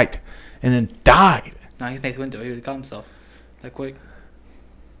 shite, and then died. No, he's Mace Windu. He would have got himself that quick.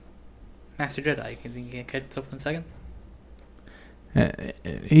 Master Jedi, he can catch himself within seconds.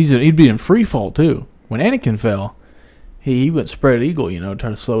 He'd be in free fall too. When Anakin fell, he went spread eagle, try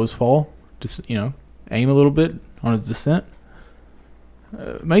to slow his fall, just aim a little bit on his descent.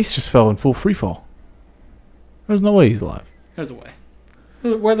 Mace just fell in full free fall. There's no way he's alive. There's a way.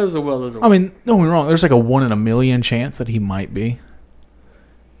 Where there's a will, there's a way. I mean, don't get me wrong. There's like a 1 in a million chance that he might be,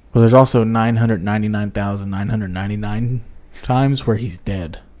 but there's also 999,999 times where he's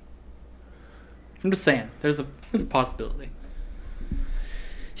dead. I'm just saying, there's a possibility.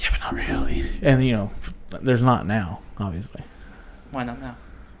 Yeah, but not really. And there's not now, obviously. Why not now?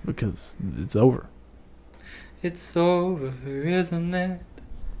 Because it's over. It's over, isn't it?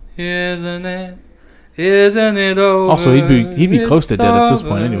 Isn't it? Isn't it over? Also, he'd be close to dead at this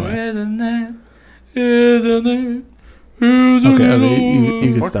point anyway. Isn't it? Isn't it? Okay,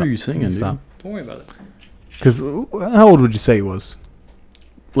 you can What stop. are you singing, dude? Stop. Don't worry about it. Because how old would you say he was?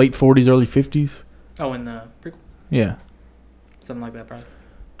 Late 40s, early 50s? Oh, in the prequel? Yeah. Something like that, probably.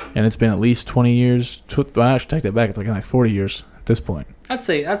 And it's been at least 20 years. I should take that back. It's like 40 years at this point. I'd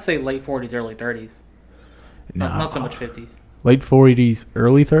say late 40s, early 30s. Not so much 50s. Late 40s,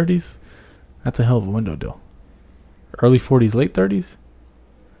 early 30s? That's a hell of a window deal. Early 40s, late 30s?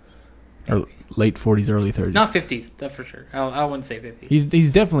 Or late 40s, early 30s? Not 50s, that for sure. I wouldn't say 50s.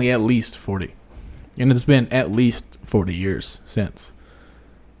 He's definitely at least 40. And it's been at least 40 years since.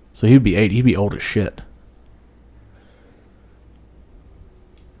 So he'd be 80. He'd be old as shit.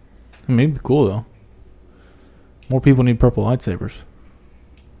 I mean, it'd be cool, though. More people need purple lightsabers.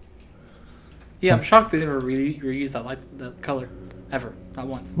 Yeah, I'm shocked they never reused that color. Ever. Not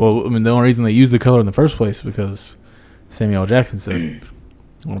once. Well, I mean, the only reason they used the color in the first place is because Samuel L. Jackson said,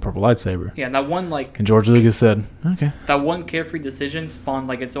 I want a purple lightsaber. Yeah, that one, And George Lucas said, okay. that one carefree decision spawned,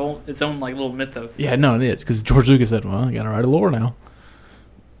 its own, little mythos. Yeah, no, it is. Because George Lucas said, well, I got to write a lore now.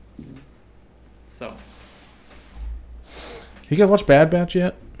 So. You guys watch Bad Batch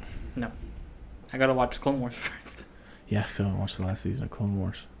yet? No. I gotta watch Clone Wars first. Yeah, so I watched the last season of Clone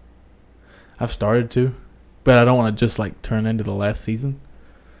Wars. I've started to, but I don't want to just turn into the last season.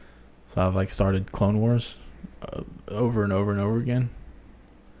 So I've started Clone Wars over and over and over again.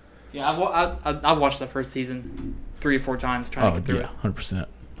 Yeah, I've watched the first season 3 or 4 times trying to get through it. 100%.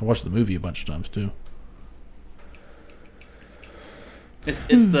 I watched the movie a bunch of times too. It's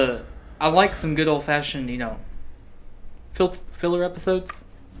I like some good old fashioned, filler episodes.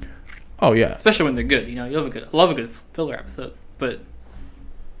 Oh yeah, Especially when they're good, I love a good filler episode, but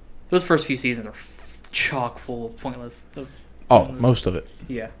those first few seasons are chock full of pointless. Most of it.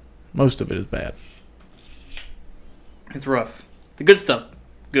 Yeah, Most of it is bad. it's rough. The good stuff,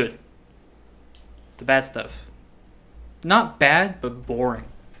 good. The bad stuff, not bad, but boring,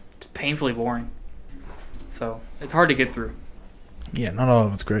 just painfully boring. So it's hard to get through. Yeah, not all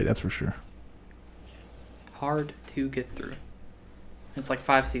of it's great. That's for sure. Hard to get through. It's like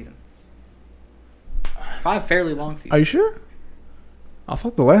 5 seasons. 5 fairly long seasons. Are you sure? I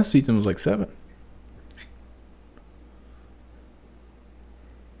thought the last season was 7.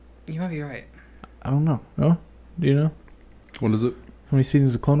 You might be right. I don't know. No? Do you know What is it? how many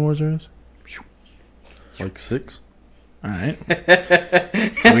seasons of Clone Wars there is? 6? All right.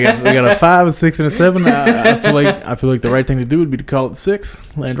 So we got a 5, a 6, and a 7. I feel like the right thing to do would be to call it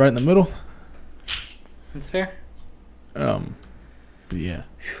 6. Land right in the middle. That's fair. But yeah.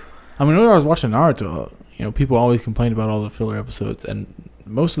 I mean, when I was watching Naruto, people always complain about all the filler episodes, and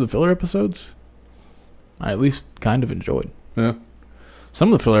most of the filler episodes, I at least kind of enjoyed. Yeah.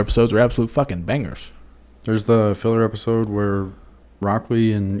 Some of the filler episodes are absolute fucking bangers. There's the filler episode where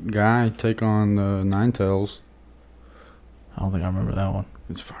Rockley and Guy take on the Ninetales. I don't think I remember that one.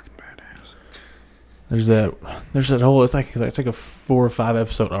 It's fucking badass. There's that whole it's like a 4 or 5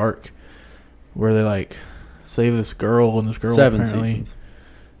 episode arc where they save this girl, and this girl 7 apparently seasons.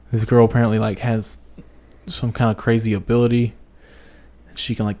 this girl apparently has some kind of crazy ability.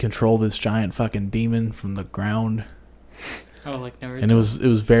 She can control this giant fucking demon from the ground. Oh, like Naruto. And it was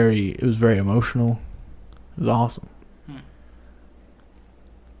very emotional. It was awesome.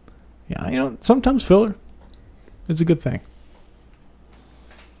 Yeah, sometimes filler is a good thing.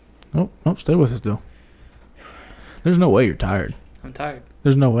 Nope, stay with us, Dill. There's no way you're tired. I'm tired.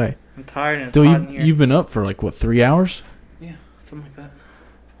 There's no way. I'm tired and it's Dill, hot in here. you've been up for 3 hours? Yeah, something like that.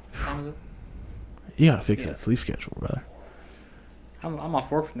 What time is it? You gotta fix Yeah. that sleep schedule, brother. I'm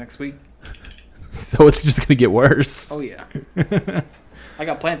off work for next week. So it's just gonna get worse. Oh yeah. I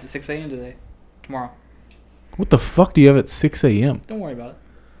got plans at 6 a.m. today. Tomorrow. What the fuck do you have at 6 a.m.? Don't worry about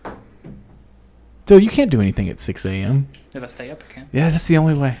it. So you can't do anything at 6 a.m. If I stay up, I can. Yeah, that's the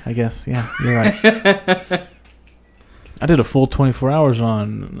only way, I guess. Yeah, you're right. I did a full 24 hours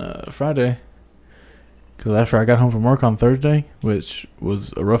on Friday. Because after I got home from work on Thursday, which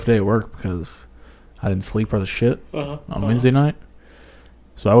was a rough day at work because I didn't sleep worth a shit on Wednesday night.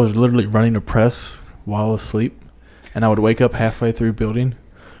 So I was literally running a press while asleep. And I would wake up halfway through building.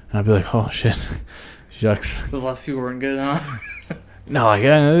 And I'd be like, oh, shit. Shucks. Those last few weren't good, huh? No, like,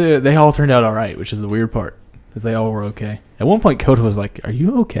 yeah, they all turned out all right, which is the weird part. Because they all were okay. At one point, Coda was like, are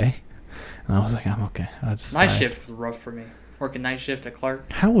you okay? And I was like, I'm okay. Night shift was rough for me. Working night shift at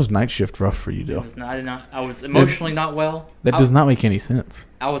Clark. How was night shift rough for you, Dill? I was emotionally not well. That does not make any sense.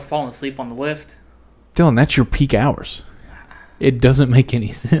 I was falling asleep on the lift. Dylan, that's your peak hours. It doesn't make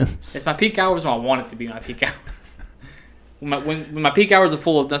any sense. It's my peak hours when I want it to be my peak hours. When my peak hours are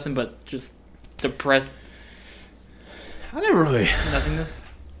full of nothing but just depressed I never really... nothingness.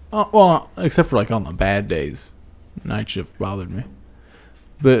 Well, except for like on the bad days. Night shift bothered me.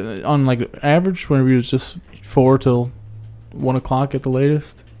 But on like average, whenever it was just 4 till 1 o'clock at the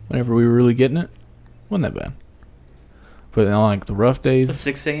latest, whenever we were really getting it, wasn't that bad. But on like the rough days... The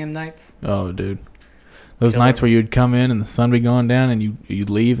 6 a.m. nights? Oh, dude. Those nights where you'd come in and the sun would be going down and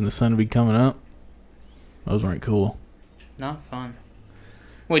you'd leave and the sun would be coming up. Those weren't cool. Not fun.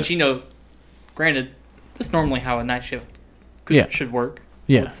 Which, granted, that's normally how a night shift should work.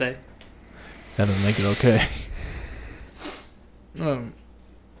 Yeah. I would say. That doesn't make it okay.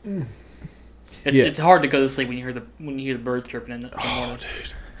 It's hard to go to sleep when you hear the birds chirping in the morning.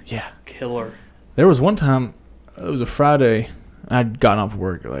 Dude. Yeah. Killer. There was one time, it was a Friday, I'd gotten off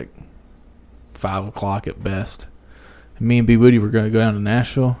work at like 5 o'clock at best. And me and B. Woody were going to go down to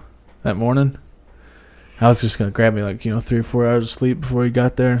Nashville that morning. I was just going to grab me 3 or 4 hours of sleep before he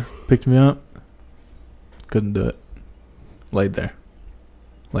got there, picked me up. Couldn't do it. Laid there.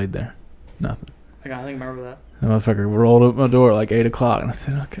 Nothing. I think I remember that. That motherfucker rolled up my door at like 8 o'clock, and I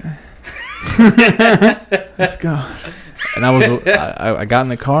said, okay. Let's go. And I got in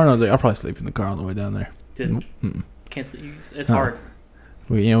the car, and I was like, I'll probably sleep in the car on the way down there. Didn't. Can't sleep. It's hard.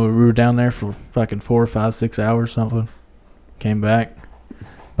 We were down there for fucking 4, 5, 6 hours something. Came back.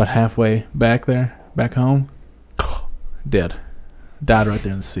 About halfway back home. Dead. Died right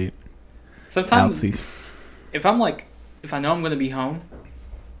there in the seat. Sometimes, Outsies. if I know I'm going to be home,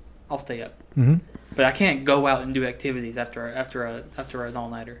 I'll stay up. Mm-hmm. But I can't go out and do activities after an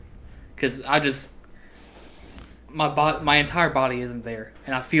all-nighter, because my entire body isn't there,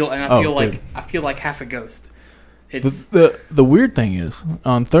 and I feel like half a ghost. It's the weird thing is,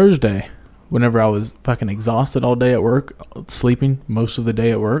 on Thursday, whenever I was fucking exhausted all day at work, sleeping most of the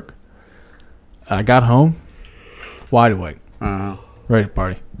day at work, I got home wide awake, ready to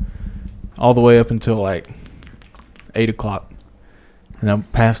party, all the way up until like 8 o'clock. And I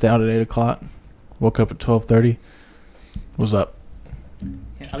passed out at 8 o'clock. Woke up at 12:30. Was up.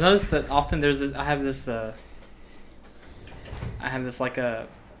 Yeah, I've noticed that often I have this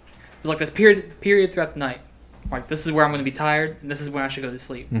period throughout the night. Like, this is where I'm going to be tired, and this is when I should go to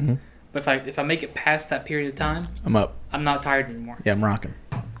sleep. Mm-hmm. But if I make it past that period of time, I'm up. I'm not tired anymore. Yeah, I'm rocking.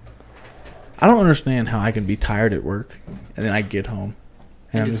 I don't understand how I can be tired at work, and then I get home.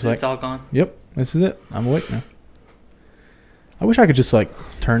 And I'm just like, it's all gone. Yep, this is it. I'm awake now. I wish I could just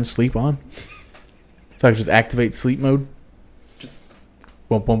turn sleep on. If I could just activate sleep mode. Just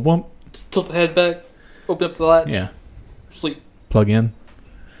bump, bump, bump. Just tilt the head back, open up the latch. Yeah. Sleep. Plug in.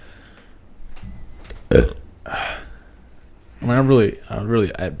 I mean, I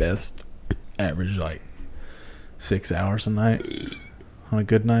really at best average 6 hours a night on a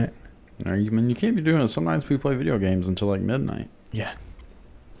good night. You can't be doing it. Some nights we play video games until midnight. Yeah.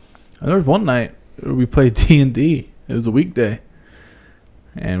 And there was one night we played D&D. It was a weekday.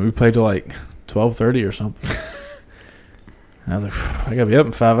 And we played till 12:30 or something. And I was like, I gotta be up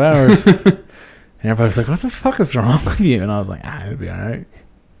in 5 hours. And everybody's like, what the fuck is wrong with you? And I was like, it'll be alright.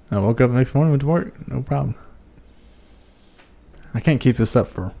 I woke up the next morning, went to work, no problem. I can't keep this up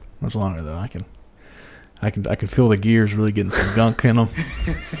for much longer though. I can feel the gears really getting some gunk in them.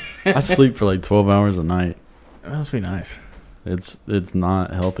 I sleep for 12 hours a night. That must be nice. It's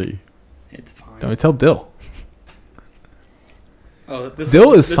not healthy. It's fine. Don't we tell Dill? Oh,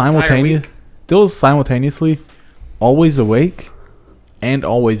 Dill is simultaneously always awake and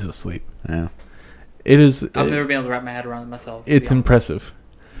always asleep. Yeah. It is. I've never been able to wrap my head around it myself. It's impressive.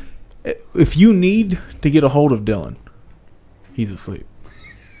 If you need to get a hold of Dylan, he's asleep.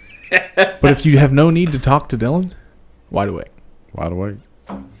 But if you have no need to talk to Dylan, wide awake. Wide awake.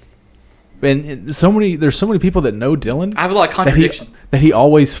 And there's so many people that know Dylan I have a lot of contradictions. that he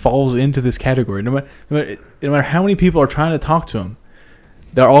always falls into this category. No matter how many people are trying to talk to him,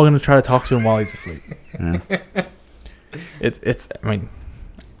 they're all going to try to talk to him while he's asleep. Yeah. I mean,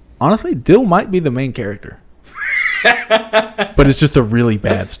 honestly, Dill might be the main character, but it's just a really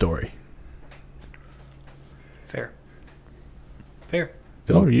bad story. Fair.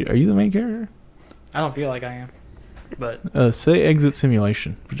 Dill, are you the main character? I don't feel like I am, but Say exit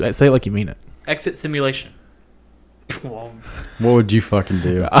simulation. Say it like you mean it. exit simulation. Well, What would you fucking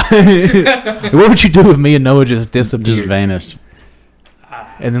do? What would you do if me and Noah just disappeared? Just vanished.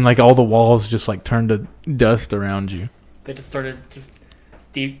 And then like all the walls just like turned to dust around you. they just started just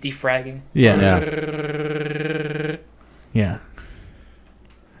defragging. Yeah. Yeah. Yeah.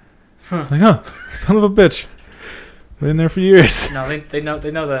 Like, oh, son of a bitch. Been in there for years. No, they know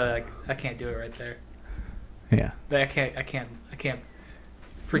that I can't do it right there. Yeah. I can't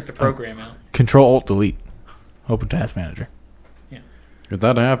freak the program out. Control Alt Delete. Open Task Manager. If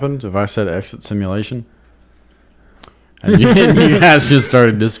that happened, if I said exit simulation, and you guys just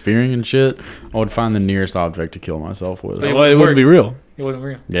started disappearing and shit, I would find the nearest object to kill myself with. It Well, it wouldn't be real. It wasn't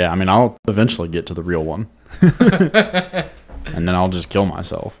real. Yeah, I mean, I'll eventually get to the real one. And then I'll just kill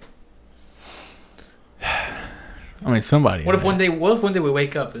myself. I mean, somebody. What if one day we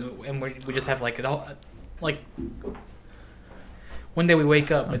wake up and we just have like it all, like one day we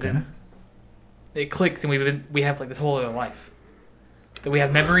wake up and then it clicks and we have like this whole other life that we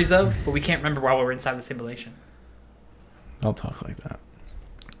have memories of, but we can't remember while we're inside the simulation. Don't talk like that.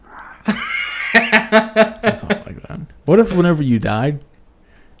 Don't talk like that. What if whenever you died,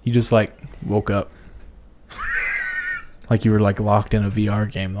 you just like woke up? Like you were like locked in a VR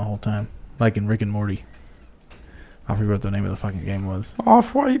game the whole time. Like in Rick and Morty. I forget what the name of the fucking game was.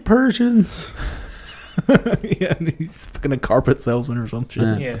 Off-white Persians. Yeah, he's fucking a carpet salesman or some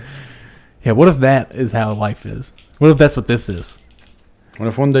shit. Yeah. Yeah, what if that is how life is? What if that's what this is? What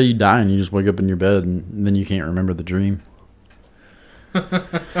if one day you die and you just wake up in your bed and then you can't remember the dream?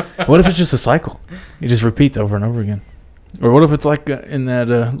 What if it's just a cycle? It just repeats over and over again. Or what if it's like in that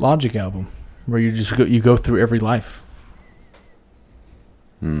Logic album where you just go through every life?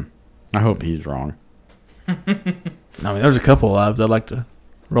 I hope he's wrong. I mean, there's a couple of lives I'd like to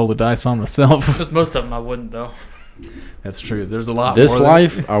roll the dice on myself. Because most of them I wouldn't though. That's true. There's a lot. This more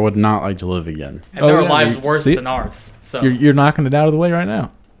life, I would not like to live again. And there are yeah, lives worse see? than ours. So You're knocking it out of the way right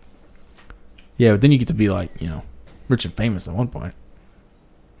now. Yeah, but then you get to be like, rich and famous at one point.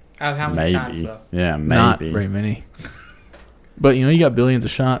 how many Maybe. times though? Yeah, maybe. Not very many. But you got billions of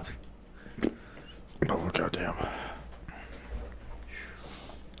shots. Oh, goddamn.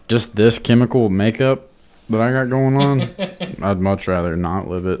 Just this chemical makeup that I got going on, I'd much rather not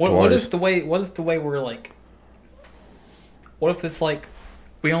live it What twice. if the way we're like? What if it's like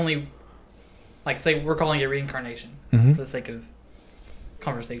we only like say we're calling it reincarnation Mhm. for the sake of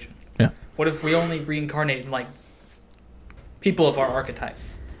conversation. Yeah. What if we only reincarnate in like people of our archetype?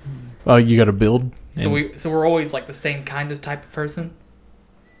 Oh, you got to build. So we're always like the same kind of type of person.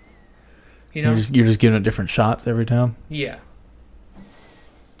 You know? You're just giving it different shots every time. Yeah.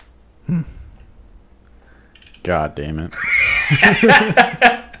 God damn it.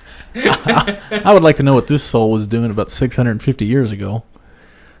 I would like to know what this soul was doing about 650 years ago.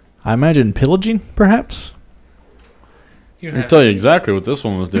 I imagine pillaging, perhaps. You I don't can have tell you exactly what this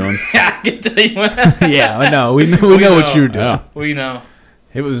one was doing. I can tell you what. Yeah, I know. We know what you were doing. Yeah. We know.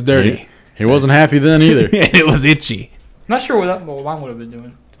 It was dirty. He wasn't happy then either. It was itchy. Not sure what mine would have been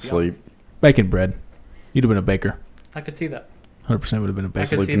doing. To be Sleep. honest. Baking bread. You'd have been a baker. I could see that. 100% would have been a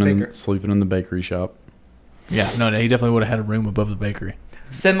baker. could see a baker. Sleeping in the bakery shop. Yeah, no, he definitely would have had a room above the bakery.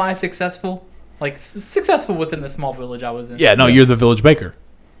 Semi-successful, like successful within the small village I was in. Yeah, no, you're the village baker.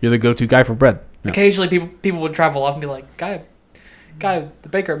 You're the go-to guy for bread. Occasionally, people would travel off and be like, "Guy, the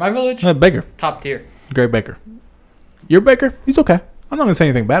baker at my village, Baker. top tier. Great baker. Your baker? He's okay. I'm not going to say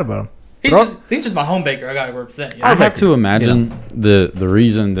anything bad about him. He's just my home baker. I gotta represent. You know? I have to imagine the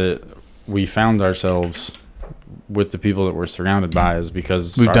reason that we found ourselves with the people that we're surrounded by is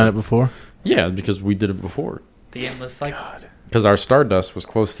because We've done it before. Yeah, because we did it before. The endless cycle. Because our stardust was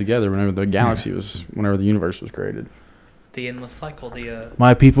close together whenever the galaxy was, whenever the universe was created. The endless cycle.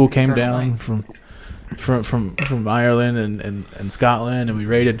 My people came Eternal down from Ireland and Scotland, and we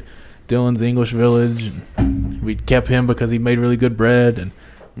raided Dylan's English village, and we kept him because he made really good bread, and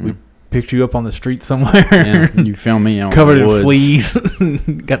we picked you up on the street somewhere. Yeah, you found me out covered in the in woods.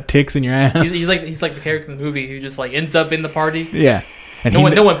 fleas, got ticks in your ass. he's like the character in the movie who just like ends up in the party. Yeah, and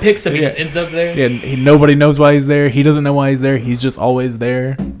No one picks him. He yeah. just ends up there. Yeah, nobody knows why he's there. He doesn't know why he's there. He's just always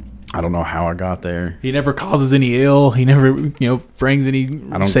there. I don't know how I got there. He never causes any ill. He never, brings any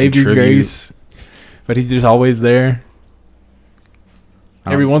savior contribute. grace. But he's just always there.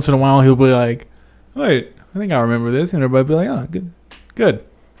 Every once in a while, he'll be like, "Wait, I think I remember this," and everybody will be like, "Oh, good."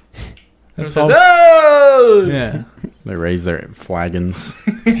 That's all. Oh! Yeah, They raise their flagons.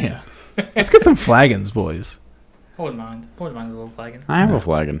 yeah. Let's get some flagons, boys. I wouldn't mind. I wouldn't mind a little flagon. I have a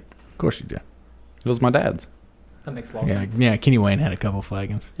flagon. Of course you do. It was my dad's. That makes a lot of Yeah, sense. yeah. Kenny Wayne had a couple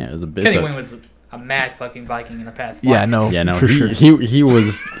flagons. Yeah, it was a bit. Kenny Wayne was a mad fucking Viking in the past. Yeah, life. no, Yeah, no, for sure. he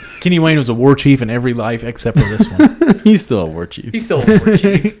was. Kenny Wayne was a war chief in every life except for this one. He's still a war chief. He's still a war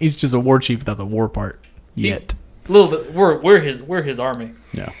chief. He's just a war chief without the war part yet. We're his army.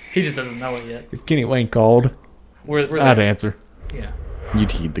 Yeah, He just doesn't know it yet. If Kenny Wayne called, We're I'd there. answer. Yeah.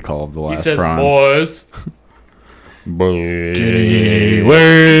 you'd heed the call of the He last says, prime. "Boys." Kenny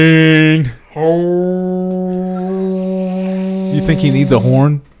Wayne. You think he needs a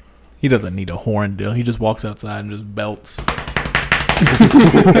horn? He doesn't need a horn, Dill. He just walks outside and just belts.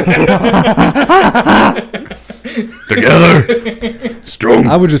 Together, strong.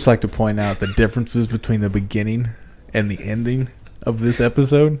 I would just like to point out the differences between the beginning and the ending of this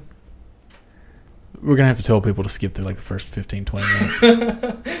episode. We're going to have to tell people to skip through like the first 15, 20 minutes.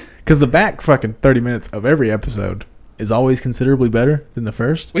 Because the back fucking 30 minutes of every episode is always considerably better than the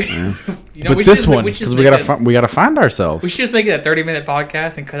first. We, But we this should, one, we should Because just make we gotta find ourselves. we should just make it a 30-minute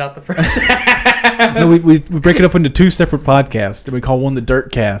podcast and cut out the first. No, we break it up into two separate podcasts. And we call one the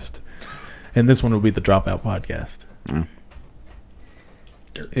Dirt Cast. And this one will be the Dropout Podcast. Mm.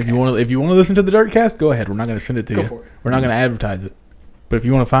 If you want to listen to the Dirt Cast, go ahead. We're not going to send it to Go you. for it. We're not going to advertise it. But if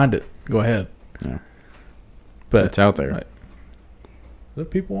you want to find it, go ahead. Yeah. But It's out there. Right. Are there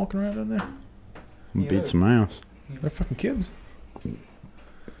people walking around down there? Yeah. Beat some mouse. They're fucking kids.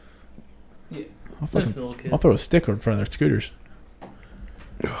 Yeah. I'll, This fucking, little kid. I'll throw a sticker in front of their scooters.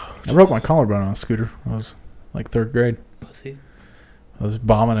 I broke my collarbone on a scooter. I was like 3rd grade. Pussy. I was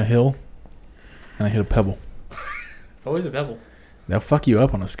bombing a hill, and I hit a pebble. It's always the pebbles. They'll fuck you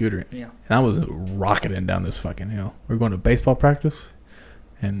up on a scooter. Yeah. And I was rocketing down this fucking hill. We were going to baseball practice,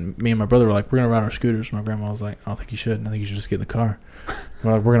 and me and my brother were like, "We're gonna ride our scooters." My grandma was like, "I don't think you should. I think you should just get in the car."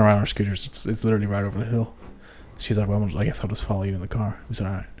 We're like, "We're gonna ride our scooters. It's literally right over the hill." She's like, "Well, I guess I'll just follow you in the car." We said,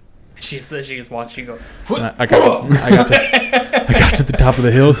 "All right." She said she just watched you go. And I got to the top of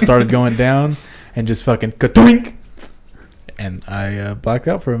the hill, started going down, and just fucking ka-twink. And I blacked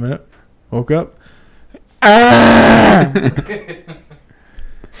out for a minute. Woke up. Ah!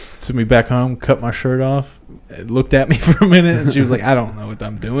 Sent me back home, cut my shirt off, looked at me for a minute, and she was like, "I don't know what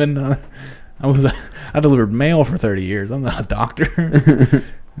I'm doing." I delivered mail for 30 years. I'm not a doctor.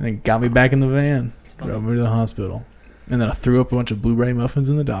 And then got me back in the van, It's funny. drove me to the hospital. And then I threw up a bunch of blueberry muffins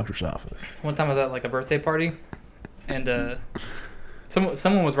in the doctor's office. One time I was at like a birthday party, and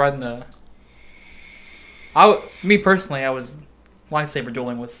someone was riding the. Me personally, I was lightsaber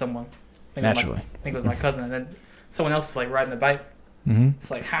dueling with someone. Naturally. I think it was my cousin, and then someone else was like riding the bike. Mm-hmm. It's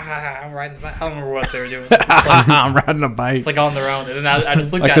like, ha ha ha! I'm riding the bike. I don't remember what they were doing. It's like, I'm riding a bike. it's like on their own, and then I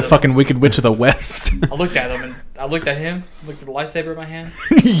just looked Like at the them. fucking Wicked Witch of the West. I looked at him, and I looked at him. Looked at the lightsaber in my hand.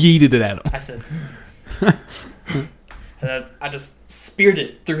 Yeeted it at him. I said, and I just speared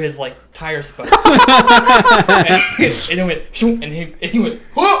it through his like tire spokes, and it went, shoom, and he went,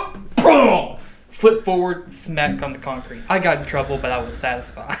 whoop, boom, flip forward, smack on the concrete. I got in trouble, but I was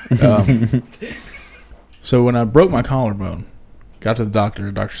satisfied. So when I broke my collarbone, got to the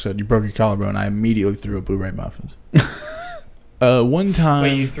doctor said, "You broke your collarbone." I immediately threw a blueberry muffins. One time,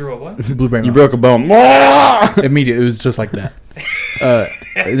 Wait, you threw a what? blueberry You muffins. broke a bone. Immediately, it was just like that.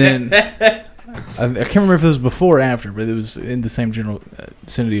 And then I can't remember if this was before or after, but it was in the same general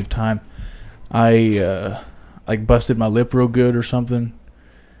vicinity of time. I like busted my lip real good or something,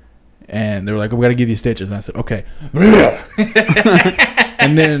 and they were like, "We got to give you stitches." And I said, "Okay."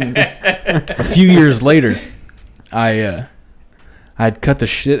 And then a few years later, I'd cut the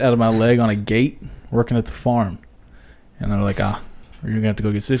shit out of my leg on a gate working at the farm, and they were like, "You're gonna have to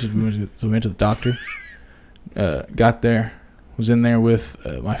go get stitches." So we went to the doctor. Got there, was in there with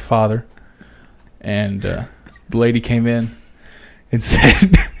my father, and the lady came in and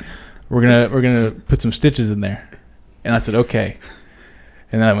said, we're gonna put some stitches in there." And I said, "Okay."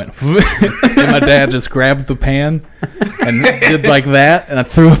 And then I went, and my dad just grabbed the pan and did like that, and I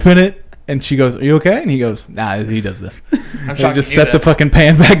threw up in it. And she goes, "Are you okay?" And he goes, "Nah, he does this." I'm And shocked he just you knew set the that. fucking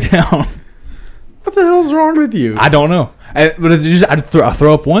pan back down. What the hell's wrong with you? I don't know, but it's just I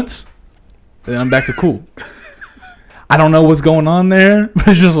throw up once, and then I'm back to cool. I don't know what's going on there, but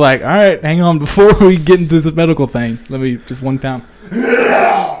it's just like, all right, hang on, before we get into the medical thing, let me just one time,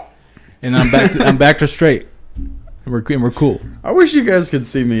 and I'm back to straight. And we're cool. I wish you guys could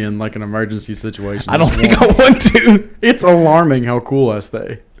see me in like an emergency situation. I don't Just think I once. want to. It's alarming how cool I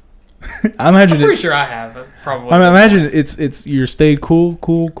stay. I imagine I'm pretty sure I have probably. I mean, imagine it's you're stayed cool.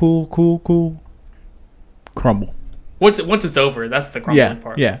 Crumble. Once it's over, that's the crumbling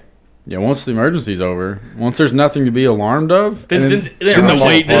part. Yeah. Yeah, once the emergency's over, once there's nothing to be alarmed of, Then the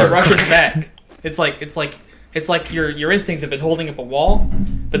wait it part. rushes back. It's like your instincts have been holding up a wall,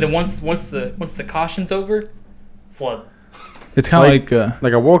 but then once the caution's over, flood. It's kind of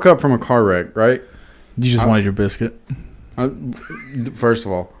like I woke up from a car wreck, right? you just wanted your biscuit. First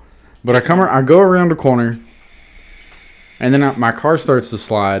of all, but I go around the corner, and then my car starts to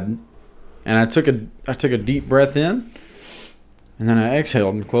slide, and I took a deep breath in, and then I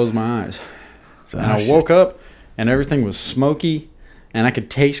exhaled and closed my eyes, and I woke up, and everything was smoky, and I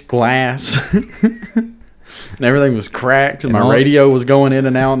could taste glass, and everything was cracked, and my radio was going in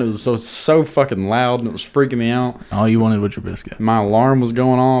and out, and it was so fucking loud, and it was freaking me out. All you wanted was your biscuit. My alarm was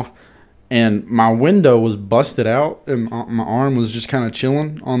going off. And my window was busted out, and my arm was just kind of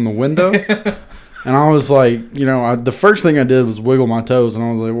chilling on the window. And I was like, the first thing I did was wiggle my toes, and I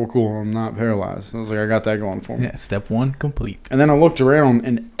was like, well, cool, I'm not paralyzed. I was like, I got that going for me. Yeah, step one complete. And then I looked around,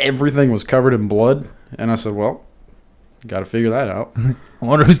 and everything was covered in blood. And I said, well, got to figure that out. I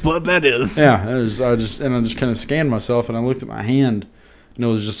wonder whose blood that is. Yeah, I just kind of scanned myself, and I looked at my hand, and it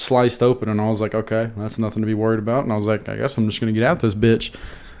was just sliced open. And I was like, okay, that's nothing to be worried about. And I was like, I guess I'm just going to get out this bitch.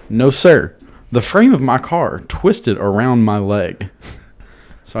 No, sir. The frame of my car twisted around my leg.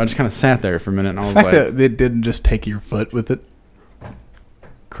 So I just kind of sat there for a minute, and I was like... It didn't just take your foot with it.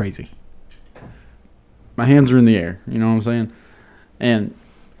 Crazy. My hands are in the air. You know what I'm saying? And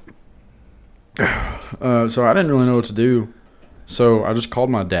so I didn't really know what to do. So I just called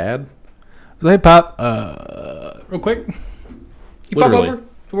my dad. So, hey, Pop, real quick. You Literally. pop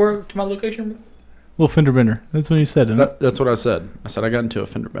over to my location. Little fender bender. That's what you said, isn't it? That's what I said. I said I got into a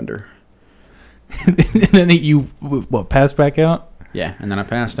fender bender. And then you, passed back out? Yeah, and then I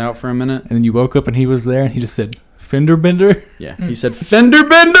passed out for a minute. And then you woke up and he was there and he just said, fender bender? Yeah, he said, fender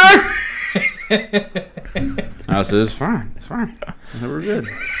bender! I said, it's fine. It's fine. I said, we're good.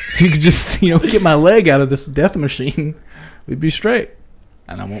 If you could just, get my leg out of this death machine, we'd be straight.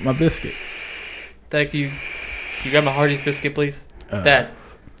 And I want my biscuit. Thank you. You got my Hardee's biscuit, please? Dad,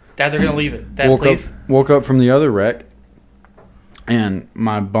 they're going to leave it. Dad, please. Woke up from the other wreck, and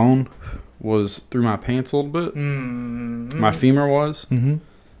my bone was through my pants a little bit. Mm-hmm. My femur was. Mm-hmm.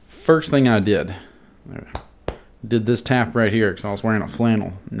 First thing I did this tap right here because I was wearing a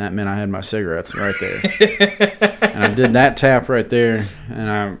flannel, and that meant I had my cigarettes right there. And I did that tap right there,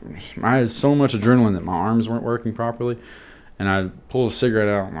 and I had so much adrenaline that my arms weren't working properly. And I pulled a cigarette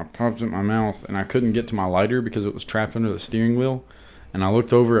out, and I popped it in my mouth, and I couldn't get to my lighter because it was trapped under the steering wheel. And I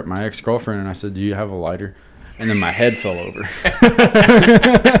looked over at my ex-girlfriend, and I said, do you have a lighter? And then my head fell over.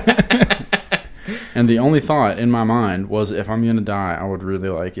 And the only thought in my mind was, if I'm going to die, I would really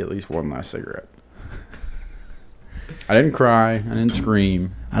like at least one last cigarette. I didn't cry. I didn't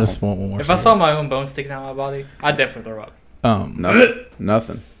scream. I just want one more. If I saw my own bone sticking out of my body, I'd definitely throw up.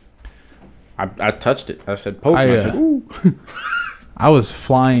 Nothing. I touched it. I said, poke. I said, ooh. I was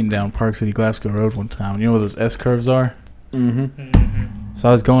flying down Park City Glasgow Road one time. You know where those S curves are? Mm-hmm. Mm-hmm. So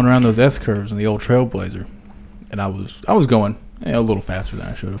I was going around those S curves in the old Trailblazer, and I was going a little faster than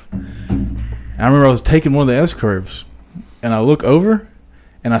I should have. And I remember I was taking one of the S curves, and I look over,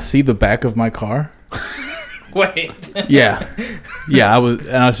 and I see the back of my car. Wait. Yeah. I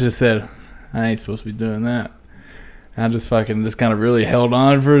was just said, I ain't supposed to be doing that. And I just kind of really held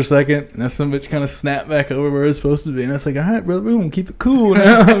on for a second, and then some bitch kind of snapped back over where it's supposed to be, and I was like, all right, brother, we're gonna keep it cool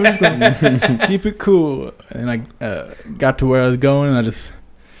now. We're just gonna keep it cool. And I got to where I was going, and I just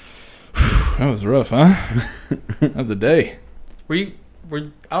that was rough, huh? That was a day. I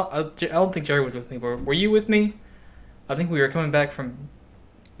don't think Jerry was with me, but were you with me? I think we were coming back from,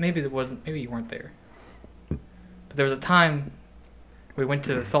 maybe you weren't there. But there was a time we went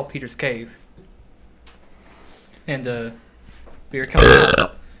to Saltpeter's Cave. And we were coming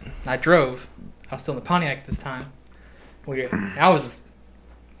out. And I drove. I was still in the Pontiac at this time. I was just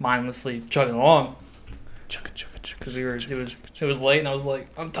mindlessly chugging along. Because it was late, and I was like,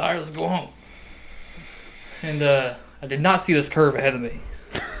 I'm tired, let's go home. And I did not see this curve ahead of me.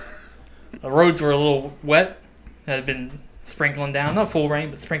 The roads were a little wet. It had been sprinkling down, not full rain,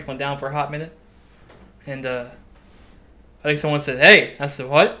 but sprinkling down for a hot minute. And I think someone said, hey. I said,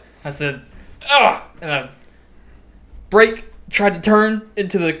 what? I said, ah! And I tried to turn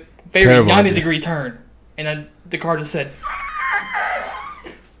into the very 90-degree turn. And then the car just said,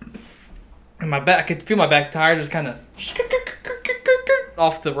 and I could feel my back tire just kind of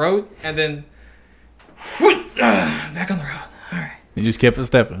off the road. And then, whoop, Back on the road. All right. You just kept it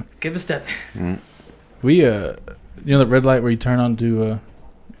stepping. Give a step. We, you know that red light where you turn onto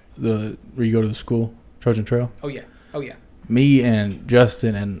where you go to the school, Trojan Trail? Oh, yeah. Me and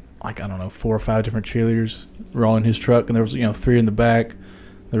Justin and, like, I don't know, 4 or 5 different cheerleaders were all in his truck, and there was, 3 in the back.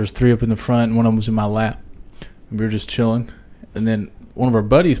 There was 3 up in the front, and one of them was in my lap. And we were just chilling. And then one of our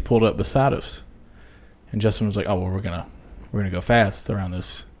buddies pulled up beside us. And Justin was like, oh, well, we're gonna go fast around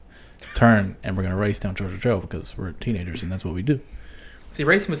this turn, and we're going to race down Trojan Trail because we're teenagers, and that's what we do. See,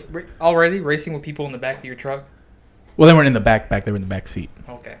 racing with people in the back of your truck? Well, they weren't in the back. They were in the back seat.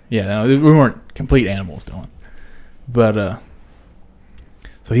 Okay. Yeah, no, we weren't complete animals, Dylan. But,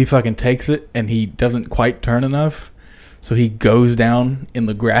 so he fucking takes it, and he doesn't quite turn enough. So he goes down in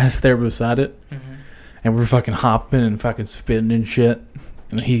the grass there beside it. Mm-hmm. And we're fucking hopping and fucking spinning and shit.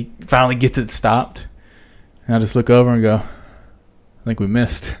 And he finally gets it stopped. And I just look over and go, I think we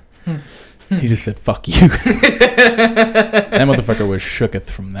missed. He just said, fuck you. That motherfucker was shooketh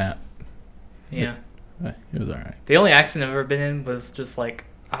from that. Yeah. It was all right. The only accident I've ever been in was just like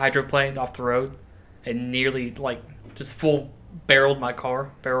a hydroplane off the road and nearly like just full barreled my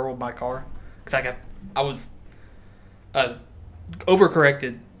car. Because I was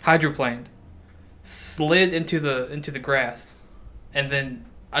overcorrected, hydroplaned, slid into the grass, and then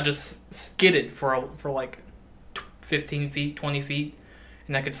I just skidded for like 15 feet, 20 feet,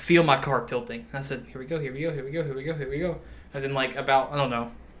 and I could feel my car tilting. And I said, here we go. And then like about, I don't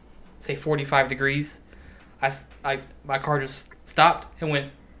know, say 45 degrees, my car just stopped and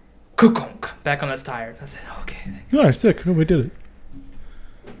went kookonk back on its tires. I said, okay. All right, sick. We did it.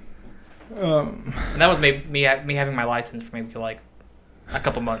 And that was me having my license for maybe like a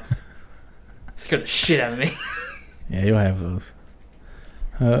couple months. Scared the shit out of me. Yeah, you'll have those.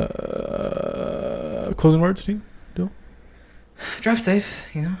 Closing words, team? Drive safe,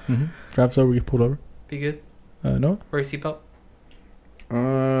 Mm-hmm. Drive so we get pulled over. Be good. Noah? Wear your seatbelt.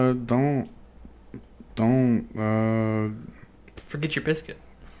 Don't Forget your biscuit.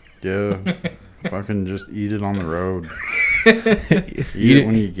 yeah. Fucking just eat it on the road. Eat it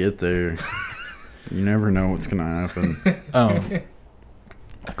when you get there. You never know what's gonna happen.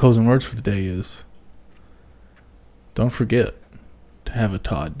 Closing words for the day is, don't forget to have a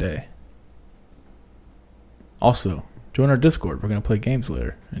Todd day. Also, join our Discord. We're going to play games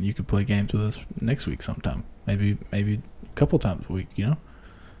later, and you can play games with us next week sometime. Maybe a couple times a week,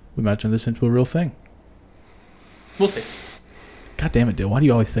 We might turn this into a real thing. We'll see. God damn it, Dale. Why do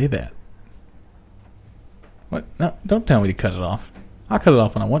you always say that? What? No, don't tell me to cut it off. I'll cut it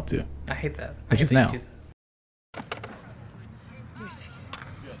off when I want to. I hate that. Which is now.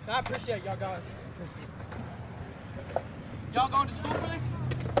 I appreciate y'all guys. Y'all going to school for this?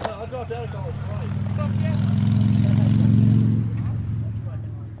 No, I dropped out of college twice. Fuck yeah.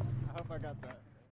 I hope I got that.